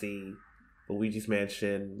Odyssey, Luigi's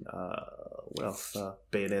Mansion. What else?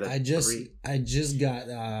 Bayonetta. I just got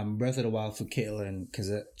Breath of the Wild for Caitlin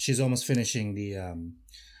because she's almost finishing the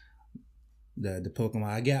Pokemon.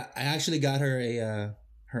 I actually got her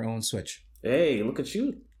her own Switch. Hey, look at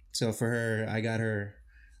you! So for her, I got her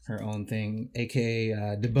her own thing,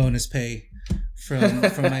 aka the bonus pay from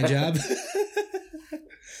my job.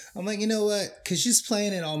 I'm like, you know what? Because she's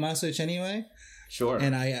playing it on my Switch anyway, Sure.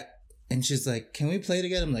 and she's like, "Can we play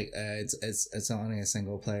together?" I'm like, it's only a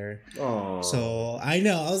single player." Oh. So I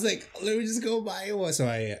know. I was like, let me just go buy one. So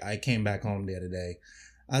I came back home the other day.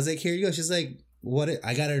 I was like, here you go. She's like, what?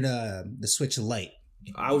 I got her the Switch Lite.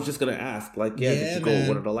 I was just gonna ask, like, did you go? man.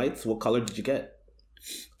 What are the lights? What color did you get?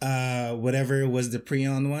 Whatever was the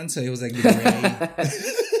pre-owned one. So it was like the gray.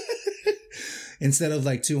 Instead of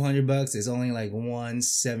like $200, it's only like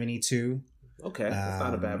 $172. Okay, that's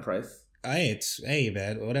not a bad price. Hey,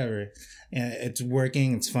 man, whatever. And it's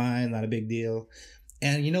working. It's fine. Not a big deal.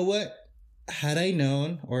 And you know what? Had I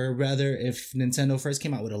known, or rather, if Nintendo first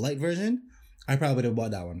came out with a light version, I probably would have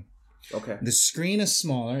bought that one. Okay. The screen is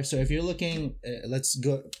smaller, so if you're looking, let's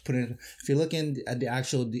go put it. If you're looking at the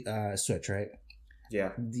actual Switch, right?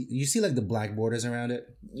 Yeah. You see like the black borders around it.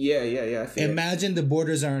 Yeah. I see. Imagine the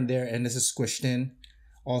borders aren't there, and this is squished in.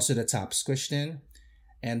 Also, the top squished in,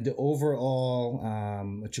 and the overall,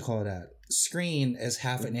 what you call that, screen is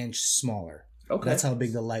half an inch smaller. Okay. That's how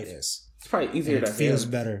big the light is. It's probably easier And to it feels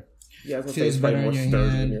hand. better. Yeah, I was gonna say feels it's probably better more in your sturdy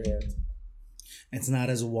in hand. your hand. It's not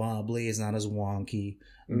as wobbly. It's not as wonky.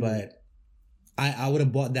 Mhm. But I would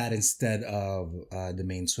have bought that instead of the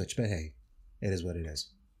main Switch. But hey, it is what it is.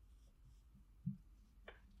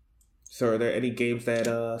 So, are there any games that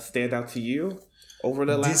stand out to you over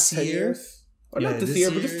the last This 10 year? years? Or Yeah, not this this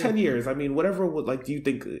year, but just year- 10 years. I mean, whatever would, like, do you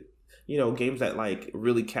think, games that, like,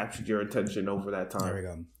 really captured your attention over that There we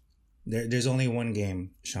time? go. There's only one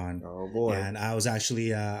game, Sean. Oh, boy. And I was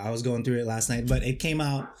actually I was going through it last night, but it came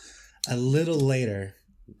out a little later.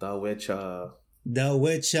 The Witcher. The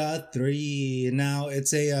Witcher 3. Now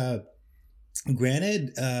it's a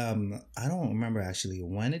granted, I don't remember actually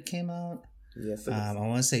when it came out. Yes, I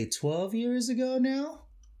want to say 12 years ago now.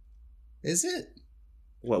 Is it?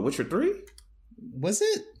 What, Witcher 3? Was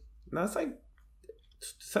it? No, it's like, it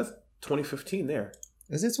says 2015 there.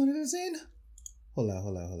 Is it 2015? Hold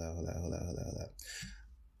on.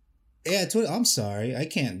 Yeah, I'm sorry. I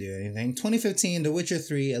can't do anything. 2015, The Witcher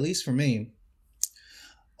 3, at least for me,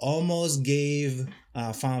 almost gave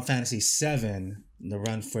Final Fantasy VII the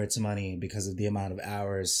run for its money because of the amount of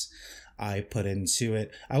hours I put into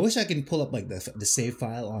it. I wish I could pull up like the save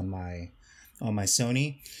file on my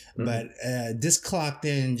Sony, but this clocked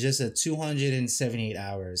in just a 278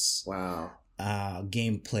 hours Wow.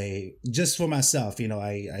 gameplay just for myself.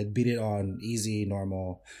 I beat it on easy,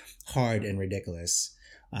 normal, hard, and ridiculous.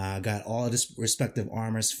 Got all the respective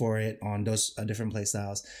armors for it on those different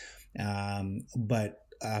playstyles. But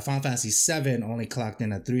Final Fantasy VII only clocked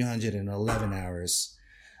in at 311 hours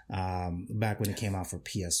back when it came out for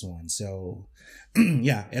PS1. So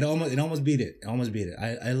yeah, it almost beat it.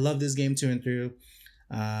 I love this game through and through.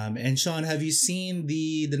 And Sean, have you seen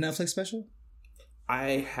the Netflix special?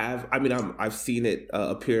 I have. I mean, I've seen it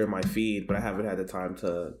appear in my feed, but I haven't had the time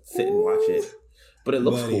to sit and watch it. But it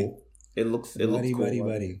looks cool. It looks cool.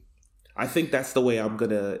 Buddy. I think that's the way I'm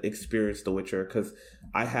gonna experience The Witcher, because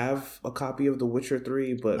I have a copy of The Witcher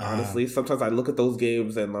 3, but honestly, sometimes I look at those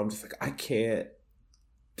games and I'm just like, I can't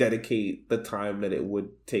dedicate the time that it would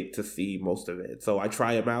take to see most of it. So I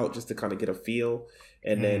try them out just to kind of get a feel,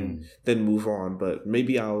 and then move on. But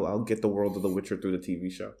maybe I'll get the world of The Witcher through the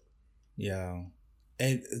TV show. Yeah.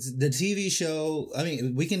 And the TV show, I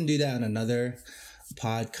mean, we can do that in another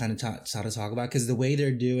pod, kind of talk about, because the way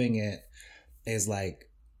they're doing it is like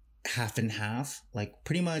half and half. Like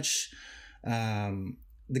pretty much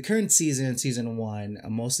the current season 1,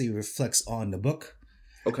 mostly reflects on the book.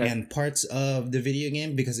 Okay. And parts of the video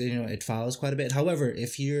game, because it follows quite a bit. However,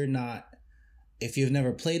 if you've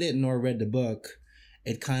never played it nor read the book,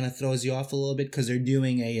 it kind of throws you off a little bit, because they're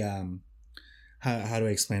doing a how do I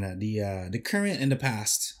explain that? The current and the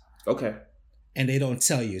past. Okay. And they don't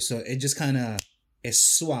tell you, so it just kind of it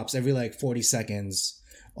swaps every like 40 seconds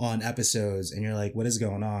on episodes, and you're like, what is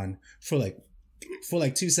going on for like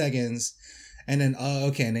 2 seconds, and then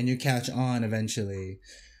okay, and then you catch on eventually.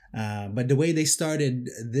 But the way they started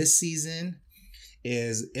this season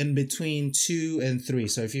is in between 2 and 3.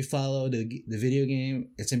 So if you follow the video game,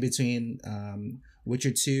 it's in between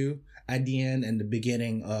Witcher 2 at the end and the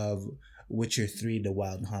beginning of Witcher 3, The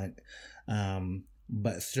Wild Hunt,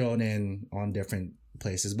 but thrown in on different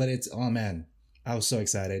places. But it's, oh man, I was so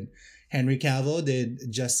excited. Henry Cavill did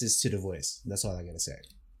justice to the voice. That's all I gotta say.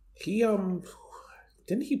 He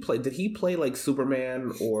did he play like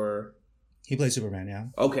Superman or? He played Superman, yeah.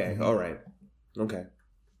 Okay, all right, okay.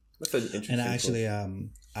 That's an interesting. And actually,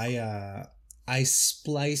 I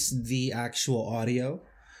spliced the actual audio.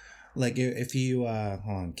 Like if you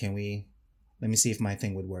hold on, can we let me see if my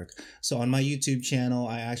thing would work. So on my YouTube channel,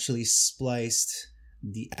 I actually spliced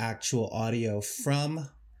the actual audio from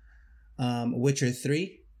Witcher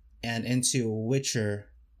 3 and into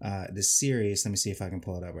Witcher, the series. Let me see if I can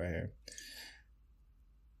pull it up right here.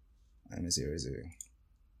 Let me see, where is it?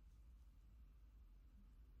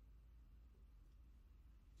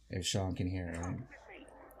 If Sean can hear it, right?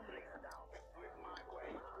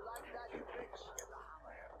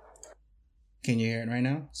 Can you hear it right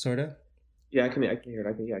now? Sorta? Yeah, I can hear it.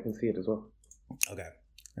 I can see it as well. Okay.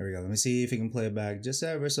 There we go. Let me see if you can play it back just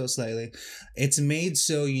ever so slightly. It's made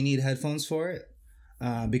so you need headphones for it.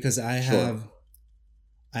 Because I have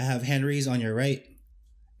Henry's on your right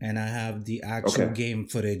and I have the actual game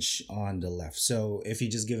footage on the left. So if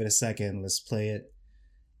you just give it a second, let's play it.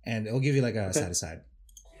 And it'll give you like a side to side.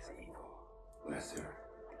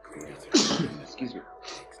 Excuse me.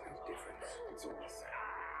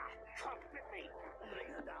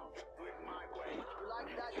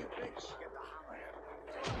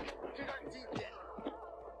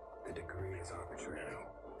 The degree is arbitrary.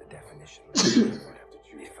 The definition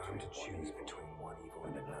if I'm to choose between one evil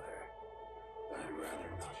and another, I'd rather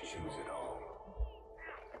not choose at all.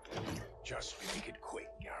 Just make it quick,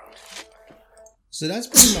 Geralt. So that's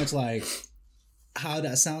pretty much like how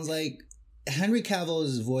that sounds like. Henry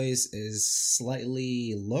Cavill's voice is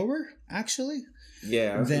slightly lower, actually.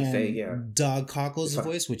 Yeah, I was than gonna say, yeah. Doug Cockle's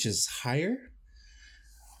voice, which is higher.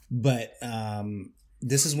 But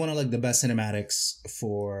this is one of like the best cinematics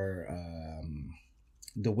for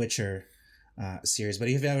the Witcher series. But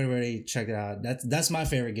if you haven't already checked it out, that's my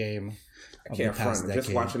favorite game. I can't front.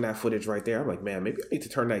 Just watching that footage right there, I'm like, man, maybe I need to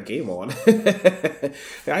turn that game on.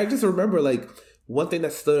 I just remember like one thing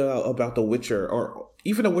that stood out about The Witcher, or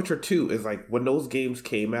even The Witcher 2, is like when those games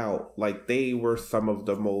came out, like they were some of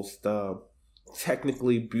the most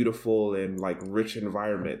technically beautiful and like rich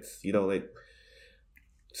environments, you know, like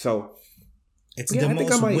so. It's the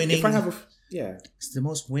most winning. It's the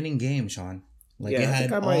most winning game, Sean. Like it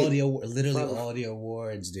had all the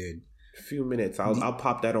awards, dude. A few minutes, I'll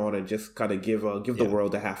pop that on and just kind of give the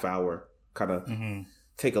world a half hour, kind of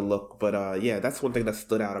take a look. But yeah, that's one thing that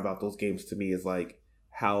stood out about those games to me is like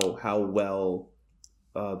how well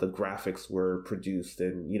the graphics were produced,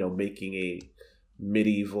 and you know, making a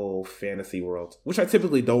medieval fantasy world, which I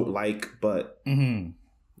typically don't like, but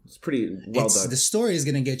it's pretty well done. The story is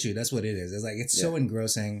gonna get you. That's what it is. It's like it's so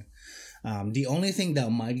engrossing. The only thing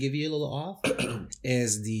that might give you a little off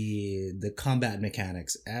is the combat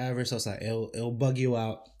mechanics. Ever so slightly, it'll bug you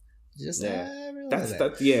out. Just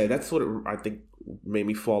that's what I think made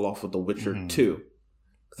me fall off with The Witcher 2,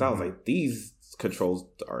 because I was like, these controls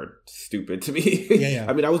are stupid to me.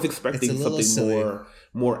 I mean, I was expecting something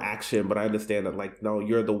more action, but I understand that like, no,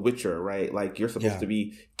 you're the Witcher, right? Like you're supposed to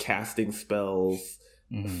be casting spells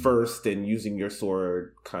first and using your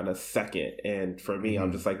sword kind of second. And for me,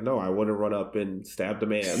 I'm just like, no, I want to run up and stab the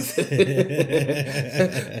man.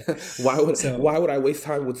 Why would I waste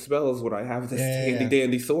time with spells when I have this handy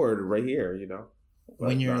dandy sword right here, you know? But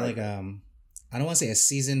when you're like I don't want to say a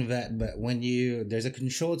seasoned vet, but when there's a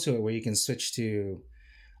control to it where you can switch to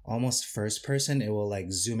almost first person, it will like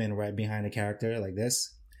zoom in right behind the character like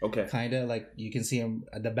this. Okay. Kind of like you can see him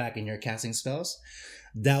at the back and you're casting spells.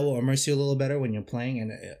 That will immerse you a little better when you're playing,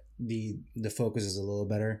 and the focus is a little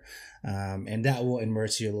better. And that will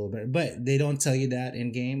immerse you a little bit. But they don't tell you that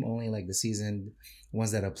in game, only like the seasoned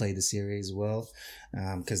ones that have played the series will,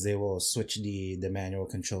 because they will switch the manual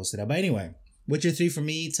controls to that. But anyway, Witcher 3 for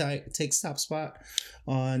me takes top spot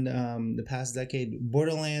on the past decade.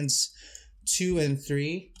 Borderlands 2 and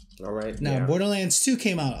 3. All right. Now, Borderlands 2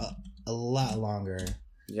 came out a lot longer.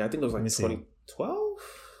 Yeah, I think it was like 2012.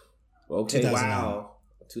 Okay, 2009. Wow.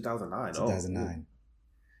 2009. 2009.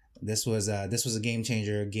 This was a game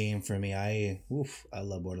changer game for me. I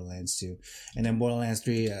love Borderlands 2. And then Borderlands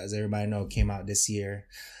 3, as everybody know, came out this year.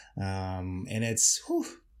 And it's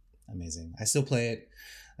amazing. I still play it.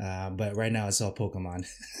 But right now it's all Pokemon.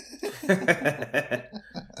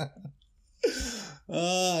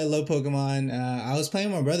 Oh, I love Pokemon. I was playing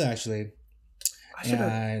with my brother actually. I should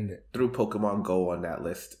have threw Pokemon Go on that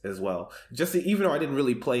list as well. Even though I didn't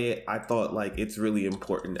really play it, I thought like it's really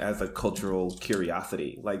important as a cultural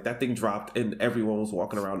curiosity. Like that thing dropped and everyone was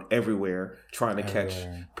walking around everywhere trying to catch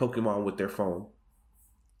Pokemon with their phone.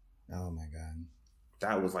 Oh my god.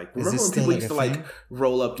 That was like, remember when people used to like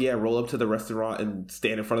roll up to the restaurant and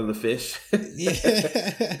stand in front of the fish?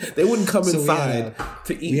 They wouldn't come inside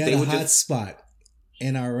to eat. We had a hot spot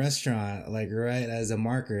in our restaurant, like right as a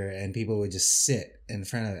marker, and people would just sit in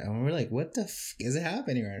front of it. And we're like, what the is it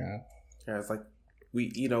happening right now? Yeah, it's like,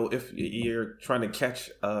 if you're trying to catch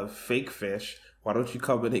a fake fish, Why don't you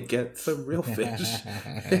come in and get some real fish?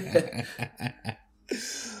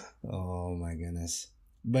 Oh my goodness.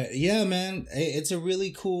 But yeah, man, it's a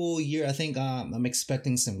really cool year. I think I'm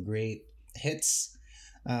expecting some great hits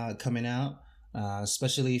coming out,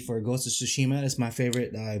 especially for Ghost of Tsushima. It's my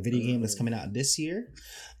favorite video game that's coming out this year.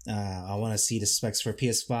 I want to see the specs for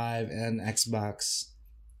PS5 and Xbox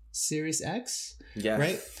Series X. Yeah.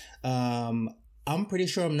 Right? I'm pretty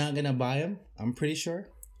sure I'm not going to buy them. I'm pretty sure.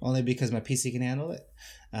 Only because my PC can handle it.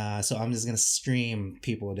 So I'm just going to stream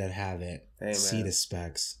people that have it. Hey, see man. the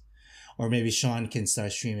specs. Or maybe Sean can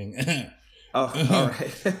start streaming. Oh, all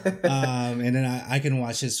right. And then I can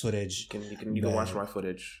watch his footage. You can watch my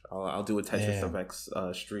footage. I'll do a Tetris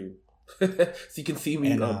FX stream. So you can see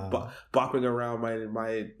me bopping around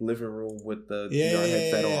my living room with the VR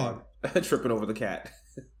headset on, tripping over the cat.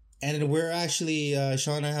 And we're actually,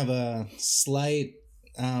 Sean and I have a slight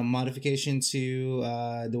modification to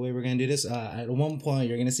the way we're going to do this. At one point,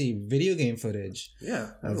 you're going to see video game footage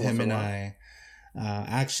of him and I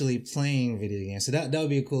actually playing video games. So that would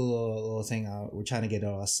be a cool little thing. We're trying to get it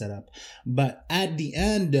all set up. But at the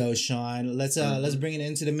end, though, Sean, let's bring it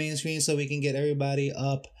into the main screen so we can get everybody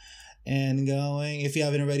up and going. If you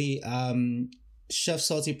haven't already, Chef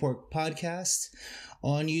Salty Pork Podcast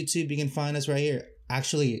on YouTube. You can find us right here.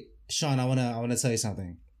 Actually, Sean, I wanna tell you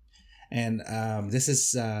something, and this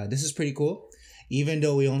is pretty cool. Even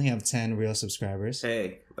though we only have 10 real subscribers.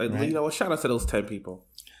 Hey, right? You know what? Shout out to those 10 people.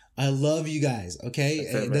 I love you guys. Okay,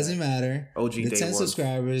 it doesn't matter. OG the 10 1.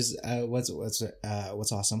 subscribers. What's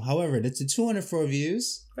awesome. However, the 204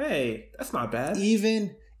 views. Hey, that's not bad.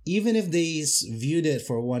 Even if they viewed it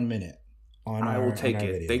for 1 minute. I will take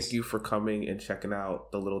it. Videos. Thank you for coming and checking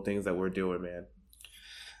out the little things that we're doing, man.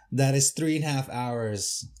 That is 3.5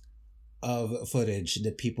 hours of footage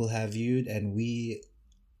that people have viewed, and we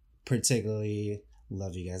particularly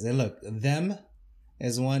love you guys. And look, them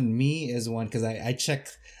is one, me is one, because I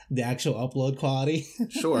checked the actual upload quality.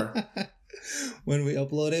 Sure. When we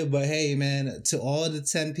upload it. But hey, man, to all the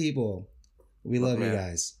 10 people, we love you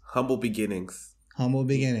guys. Humble beginnings. Humble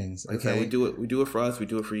beginnings. Okay, we do it for us. We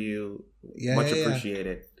do it for you. Much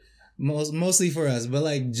appreciated. Mostly for us, but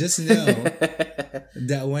like just know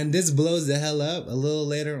that when this blows the hell up a little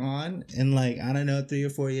later on in like, I don't know, 3 or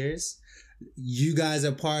 4 years, you guys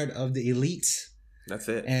are part of the elite. That's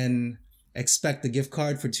it. And expect a gift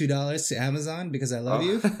card for $2 to Amazon because I love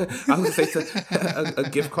you. I was going to say a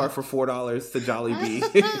gift card for $4 to Jollibee.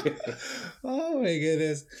 Oh my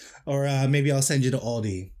goodness. Or maybe I'll send you to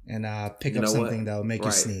Aldi and pick up something that will make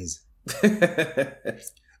you sneeze.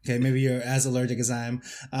 Okay, maybe you're as allergic as I am.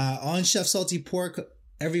 On Chef Salty Pork,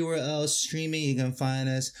 everywhere else streaming, you can find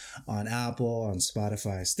us on Apple, on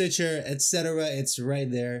Spotify, Stitcher, etc. It's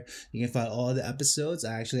right there. You can find all the episodes.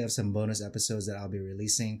 I actually have some bonus episodes that I'll be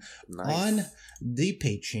releasing on the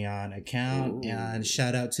Patreon account. Ooh. And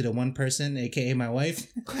shout out to the one person, aka my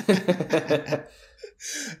wife,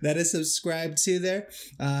 that is subscribed to there.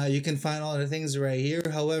 You can find all the things right here.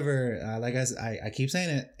 However, like I keep saying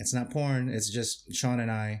it, it's not porn. It's just Sean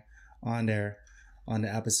and I on there on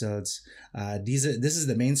the episodes. This is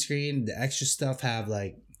the main screen. The extra stuff have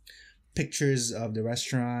like pictures of the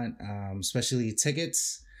restaurant, especially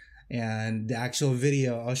tickets, and the actual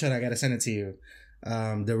video. Oh shit, I gotta send it to you.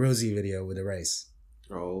 The Rosie video with the rice.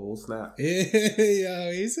 Oh snap.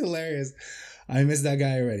 Yo, he's hilarious. I missed that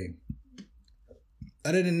guy already.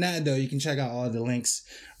 Other than that, though, you can check out all the links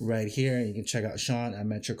right here. You can check out Sean at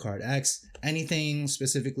MetroCardX. Anything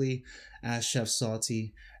specifically, ask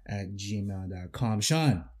chefsalty@gmail.com.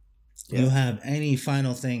 Sean, you have any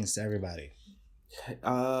final things to everybody?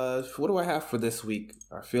 What do I have for this week?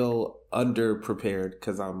 I feel underprepared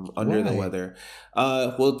because I'm under the weather.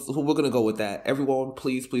 Well, we're gonna go with that. Everyone,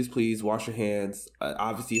 please wash your hands.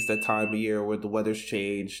 Obviously, it's that time of year where the weather's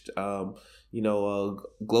changed.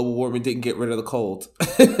 Global warming didn't get rid of the cold.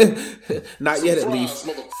 Not yet, at least.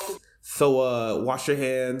 So wash your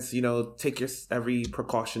hands, take every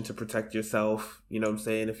precaution to protect yourself. You know what I'm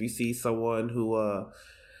saying? If you see someone who,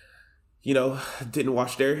 didn't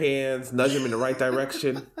wash their hands, nudge them in the right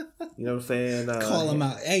direction. You know what I'm saying? Call them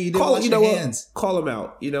out. Hey, you didn't wash your hands. Call them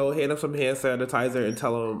out. Hand them some hand sanitizer and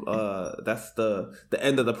tell them that's the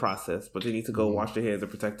end of the process. But they need to go wash their hands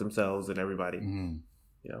and protect themselves and everybody. Mm-hmm.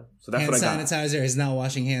 So that's what I got. Hand sanitizer is not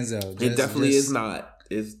washing hands, though. It definitely is not.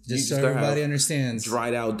 Just so everybody understands.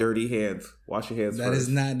 Dried out, dirty hands. Wash your hands first. That is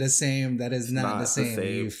not the same. That is not the same.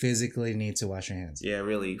 You physically need to wash your hands. Yeah,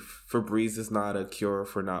 really. Febreze is not a cure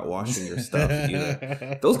for not washing your stuff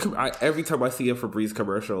either. Every time I see a Febreze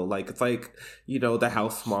commercial, it's like, the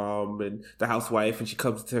house mom and the housewife, and she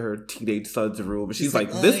comes to her teenage son's room, and she's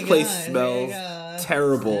like, this place smells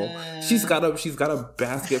terrible. She's got a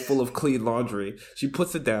basket full of clean laundry. She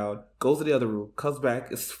puts it down, goes to the other room, comes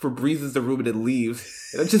back, Febrezes the room, and then leaves.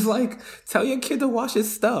 And I'm just like, tell your kid to wash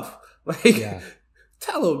his stuff. Like,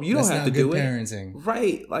 tell him you don't have to do it. Parenting.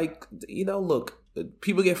 Right? Like, look,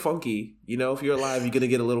 people get funky. If you're alive, you're gonna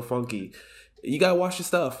get a little funky. You gotta wash your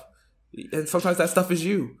stuff, and sometimes that stuff is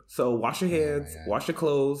you. So wash your hands, wash your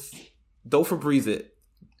clothes. Don't Febreze it.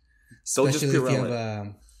 Don't just Purell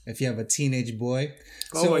it. If you have a teenage boy.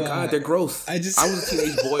 Oh my God, they're gross. I was a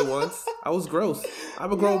teenage boy once. I was gross.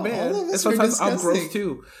 I'm a grown man. And sometimes I'm gross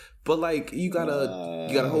too. But like you gotta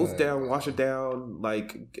hose down, wash it down,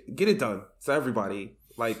 like get it done. So everybody,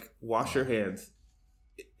 like wash your hands.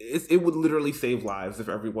 It would literally save lives if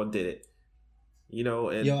everyone did it.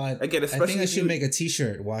 And again, especially I think I should make a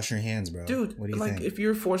t-shirt, wash your hands, bro. Dude, what do you think? If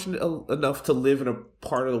you're fortunate enough to live in a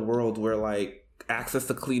part of the world where like access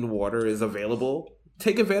to clean water is available,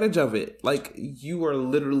 take advantage of it. Like you are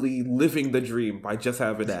literally living the dream by just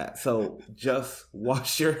having that. So just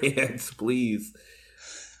wash your hands, please.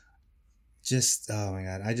 Oh my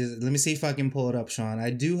God. Let me see if I can pull it up, Sean. I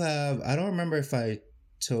don't remember if I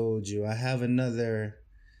told you. I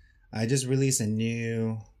just released a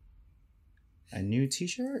new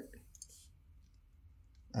t-shirt.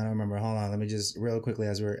 I don't remember. Hold on. Let me just real quickly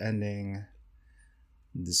as we're ending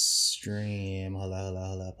the stream. Hold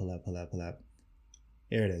up. Pull up.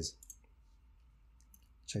 Here it is.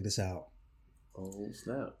 Check this out. Oh,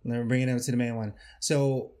 snap. Let me bring it up to the main one.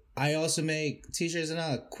 So I also make t-shirts, and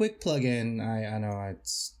a quick plug-in. I know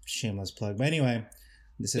it's shameless plug, but anyway,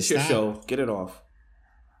 this is your show. Get it off.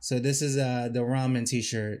 So this is the ramen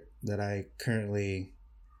t-shirt that I currently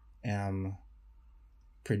am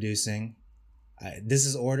producing. This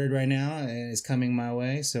is ordered right now and it's coming my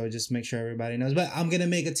way, so just make sure everybody knows. But I'm gonna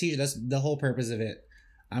make a t-shirt. That's the whole purpose of it.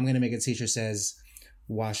 I'm gonna make a t-shirt says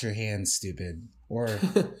 "Wash your hands, stupid," or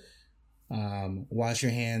 "Wash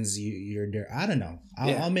your hands, you're dirty." I don't know.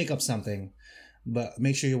 I'll make up something, but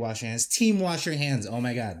make sure you wash your hands. Team wash your hands. Oh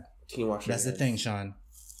my God. Team wash your hands. That's the thing, Sean.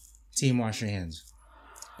 Team wash your hands.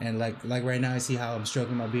 And like right now, I see how I'm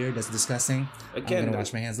stroking my beard. That's disgusting. Again, I'm gonna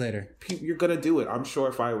wash my hands later. You're gonna do it. I'm sure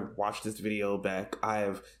if I watch this video back, I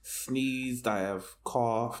have sneezed, I have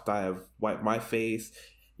coughed, I have wiped my face.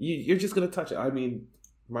 You're just gonna touch it. I mean,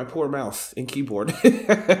 my poor mouse and keyboard.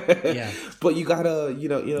 Yeah. But you gotta,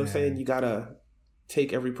 what I'm saying? You gotta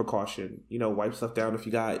take every precaution. Wipe stuff down if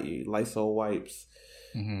you got Lysol wipes.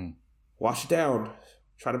 Mm-hmm. Wash it down.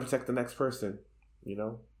 Try to protect the next person.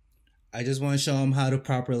 I just want to show them how to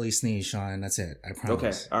properly sneeze, Sean. That's it. I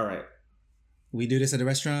promise. Okay. All right. We do this at the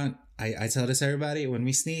restaurant. I tell this to everybody. When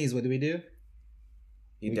we sneeze, what do? You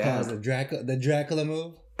we dab. call it the Dracula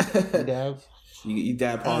move. You dab. You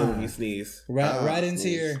dab hard when you sneeze. Right into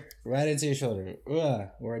your shoulder.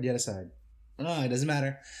 Or the other side. No, it doesn't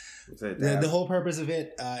matter. The whole purpose of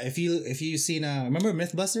it, if you seen remember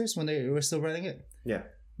Mythbusters when they were still running it? Yeah.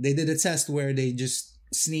 They did a test where they just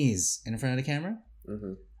sneeze in front of the camera.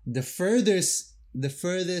 Mm-hmm. The furthest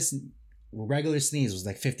regular sneeze was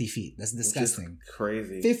like 50 feet. That's disgusting. Just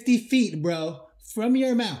crazy. 50 feet, bro, from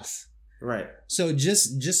your mouth. Right. So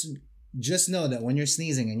just know that when you're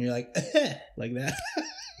sneezing and you're like like that,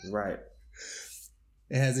 right,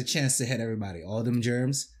 it has a chance to hit everybody, all them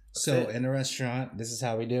germs. So in a restaurant, this is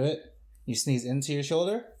how we do it. You sneeze into your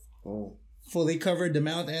shoulder, fully covered the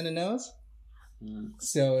mouth and the nose.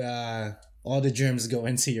 So all the germs go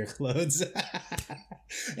into your clothes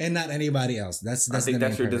and not anybody else. I think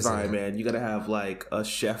that's your design, man. You gotta have like a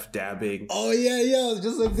chef dabbing. Oh yeah,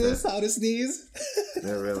 just like this, how to sneeze.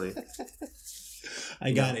 Yeah, really.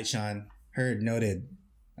 I got it, Sean. Heard, noted.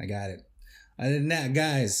 I got it. Other than that,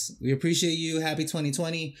 guys, we appreciate you. Happy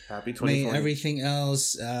 2020. Happy 2020. May everything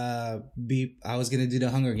else be. I was gonna do the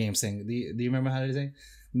Hunger Games thing. Do you remember how to say?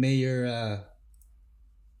 May your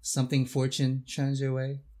something fortune shines your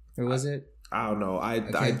way, or was it? I don't know. I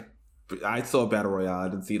saw Battle Royale. I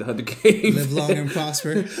didn't see the Hunger Games. Live long and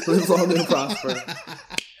prosper. Live long and prosper.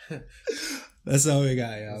 That's all we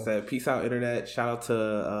got, yo. Said, peace out, internet. Shout out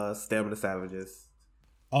to Stamina Savages.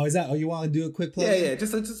 Oh, is that? Oh, you want to do a quick plug? Yeah.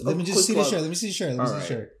 Just let me just see the shirt. Let me see the shirt. I'm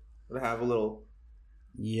gonna have a little.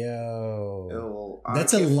 Yo,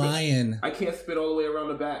 that's a lion. I can't spit all the way around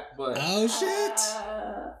the back, but oh shit.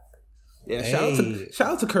 Yeah, shout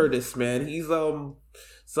out to Curtis, man. He's a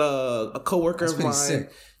coworker of mine.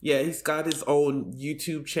 Sick. Yeah, he's got his own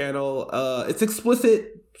YouTube channel. It's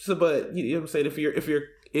explicit, but you know what I'm saying. If you're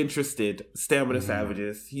interested, Stamina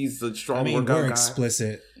Savages. He's a strong workout guy. We're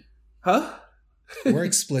explicit, huh? We're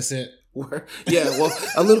explicit. Yeah, well,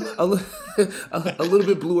 a little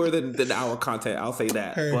bit bluer than our content. I'll say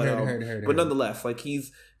that. Heard. But nonetheless, like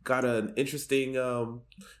he's got an interesting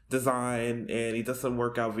design, and he does some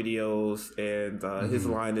workout videos, and his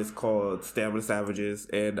line is called Stamina Savages,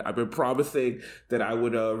 and I've been promising that I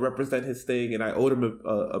would represent his thing, and I owed him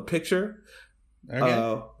a picture. Okay.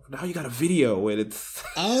 Now you got a video, and it's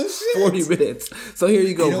Oh shit! 40 minutes. So here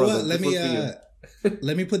you go, You know brother. what? This one's for you.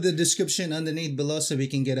 Let me put the description underneath below so we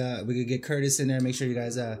can get Curtis in there. Make sure you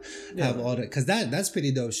guys have all the, because that's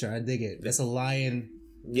pretty dope. Sure, I dig it. That's a lion.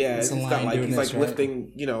 Yeah, That's he's a got lion like doing he's this, like right?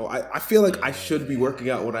 lifting. You know, I feel like I should be working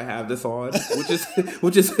out when I have this on,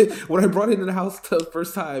 which is when I brought it in the house the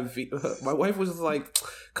first time. My wife was just like,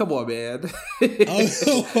 "Come on, man."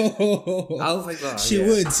 Oh, I was like, oh, she yeah.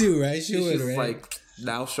 would too, right? She She's would, just right? like,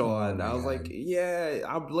 now Sean. Oh, I was my like, God.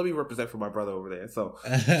 yeah, let me represent for my brother over there. So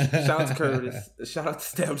shout out to Curtis. Shout out to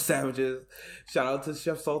Stamina Savages. Shout out to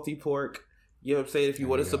Chef Salty Pork. You know what I'm saying? If you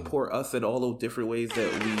want to support us in all those different ways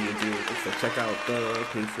that we do, so check out the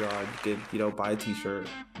Patreon. You can, buy a t-shirt.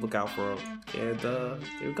 Look out for them. And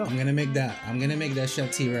here we go. I'm gonna make that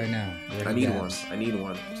chef tea right now. I need one.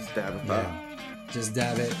 Just dab it up. Yeah. Just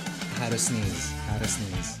dab it. How to sneeze.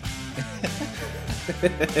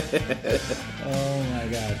 Oh my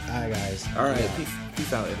god. All right, guys. All right. Yeah.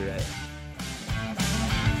 Peace out, internet.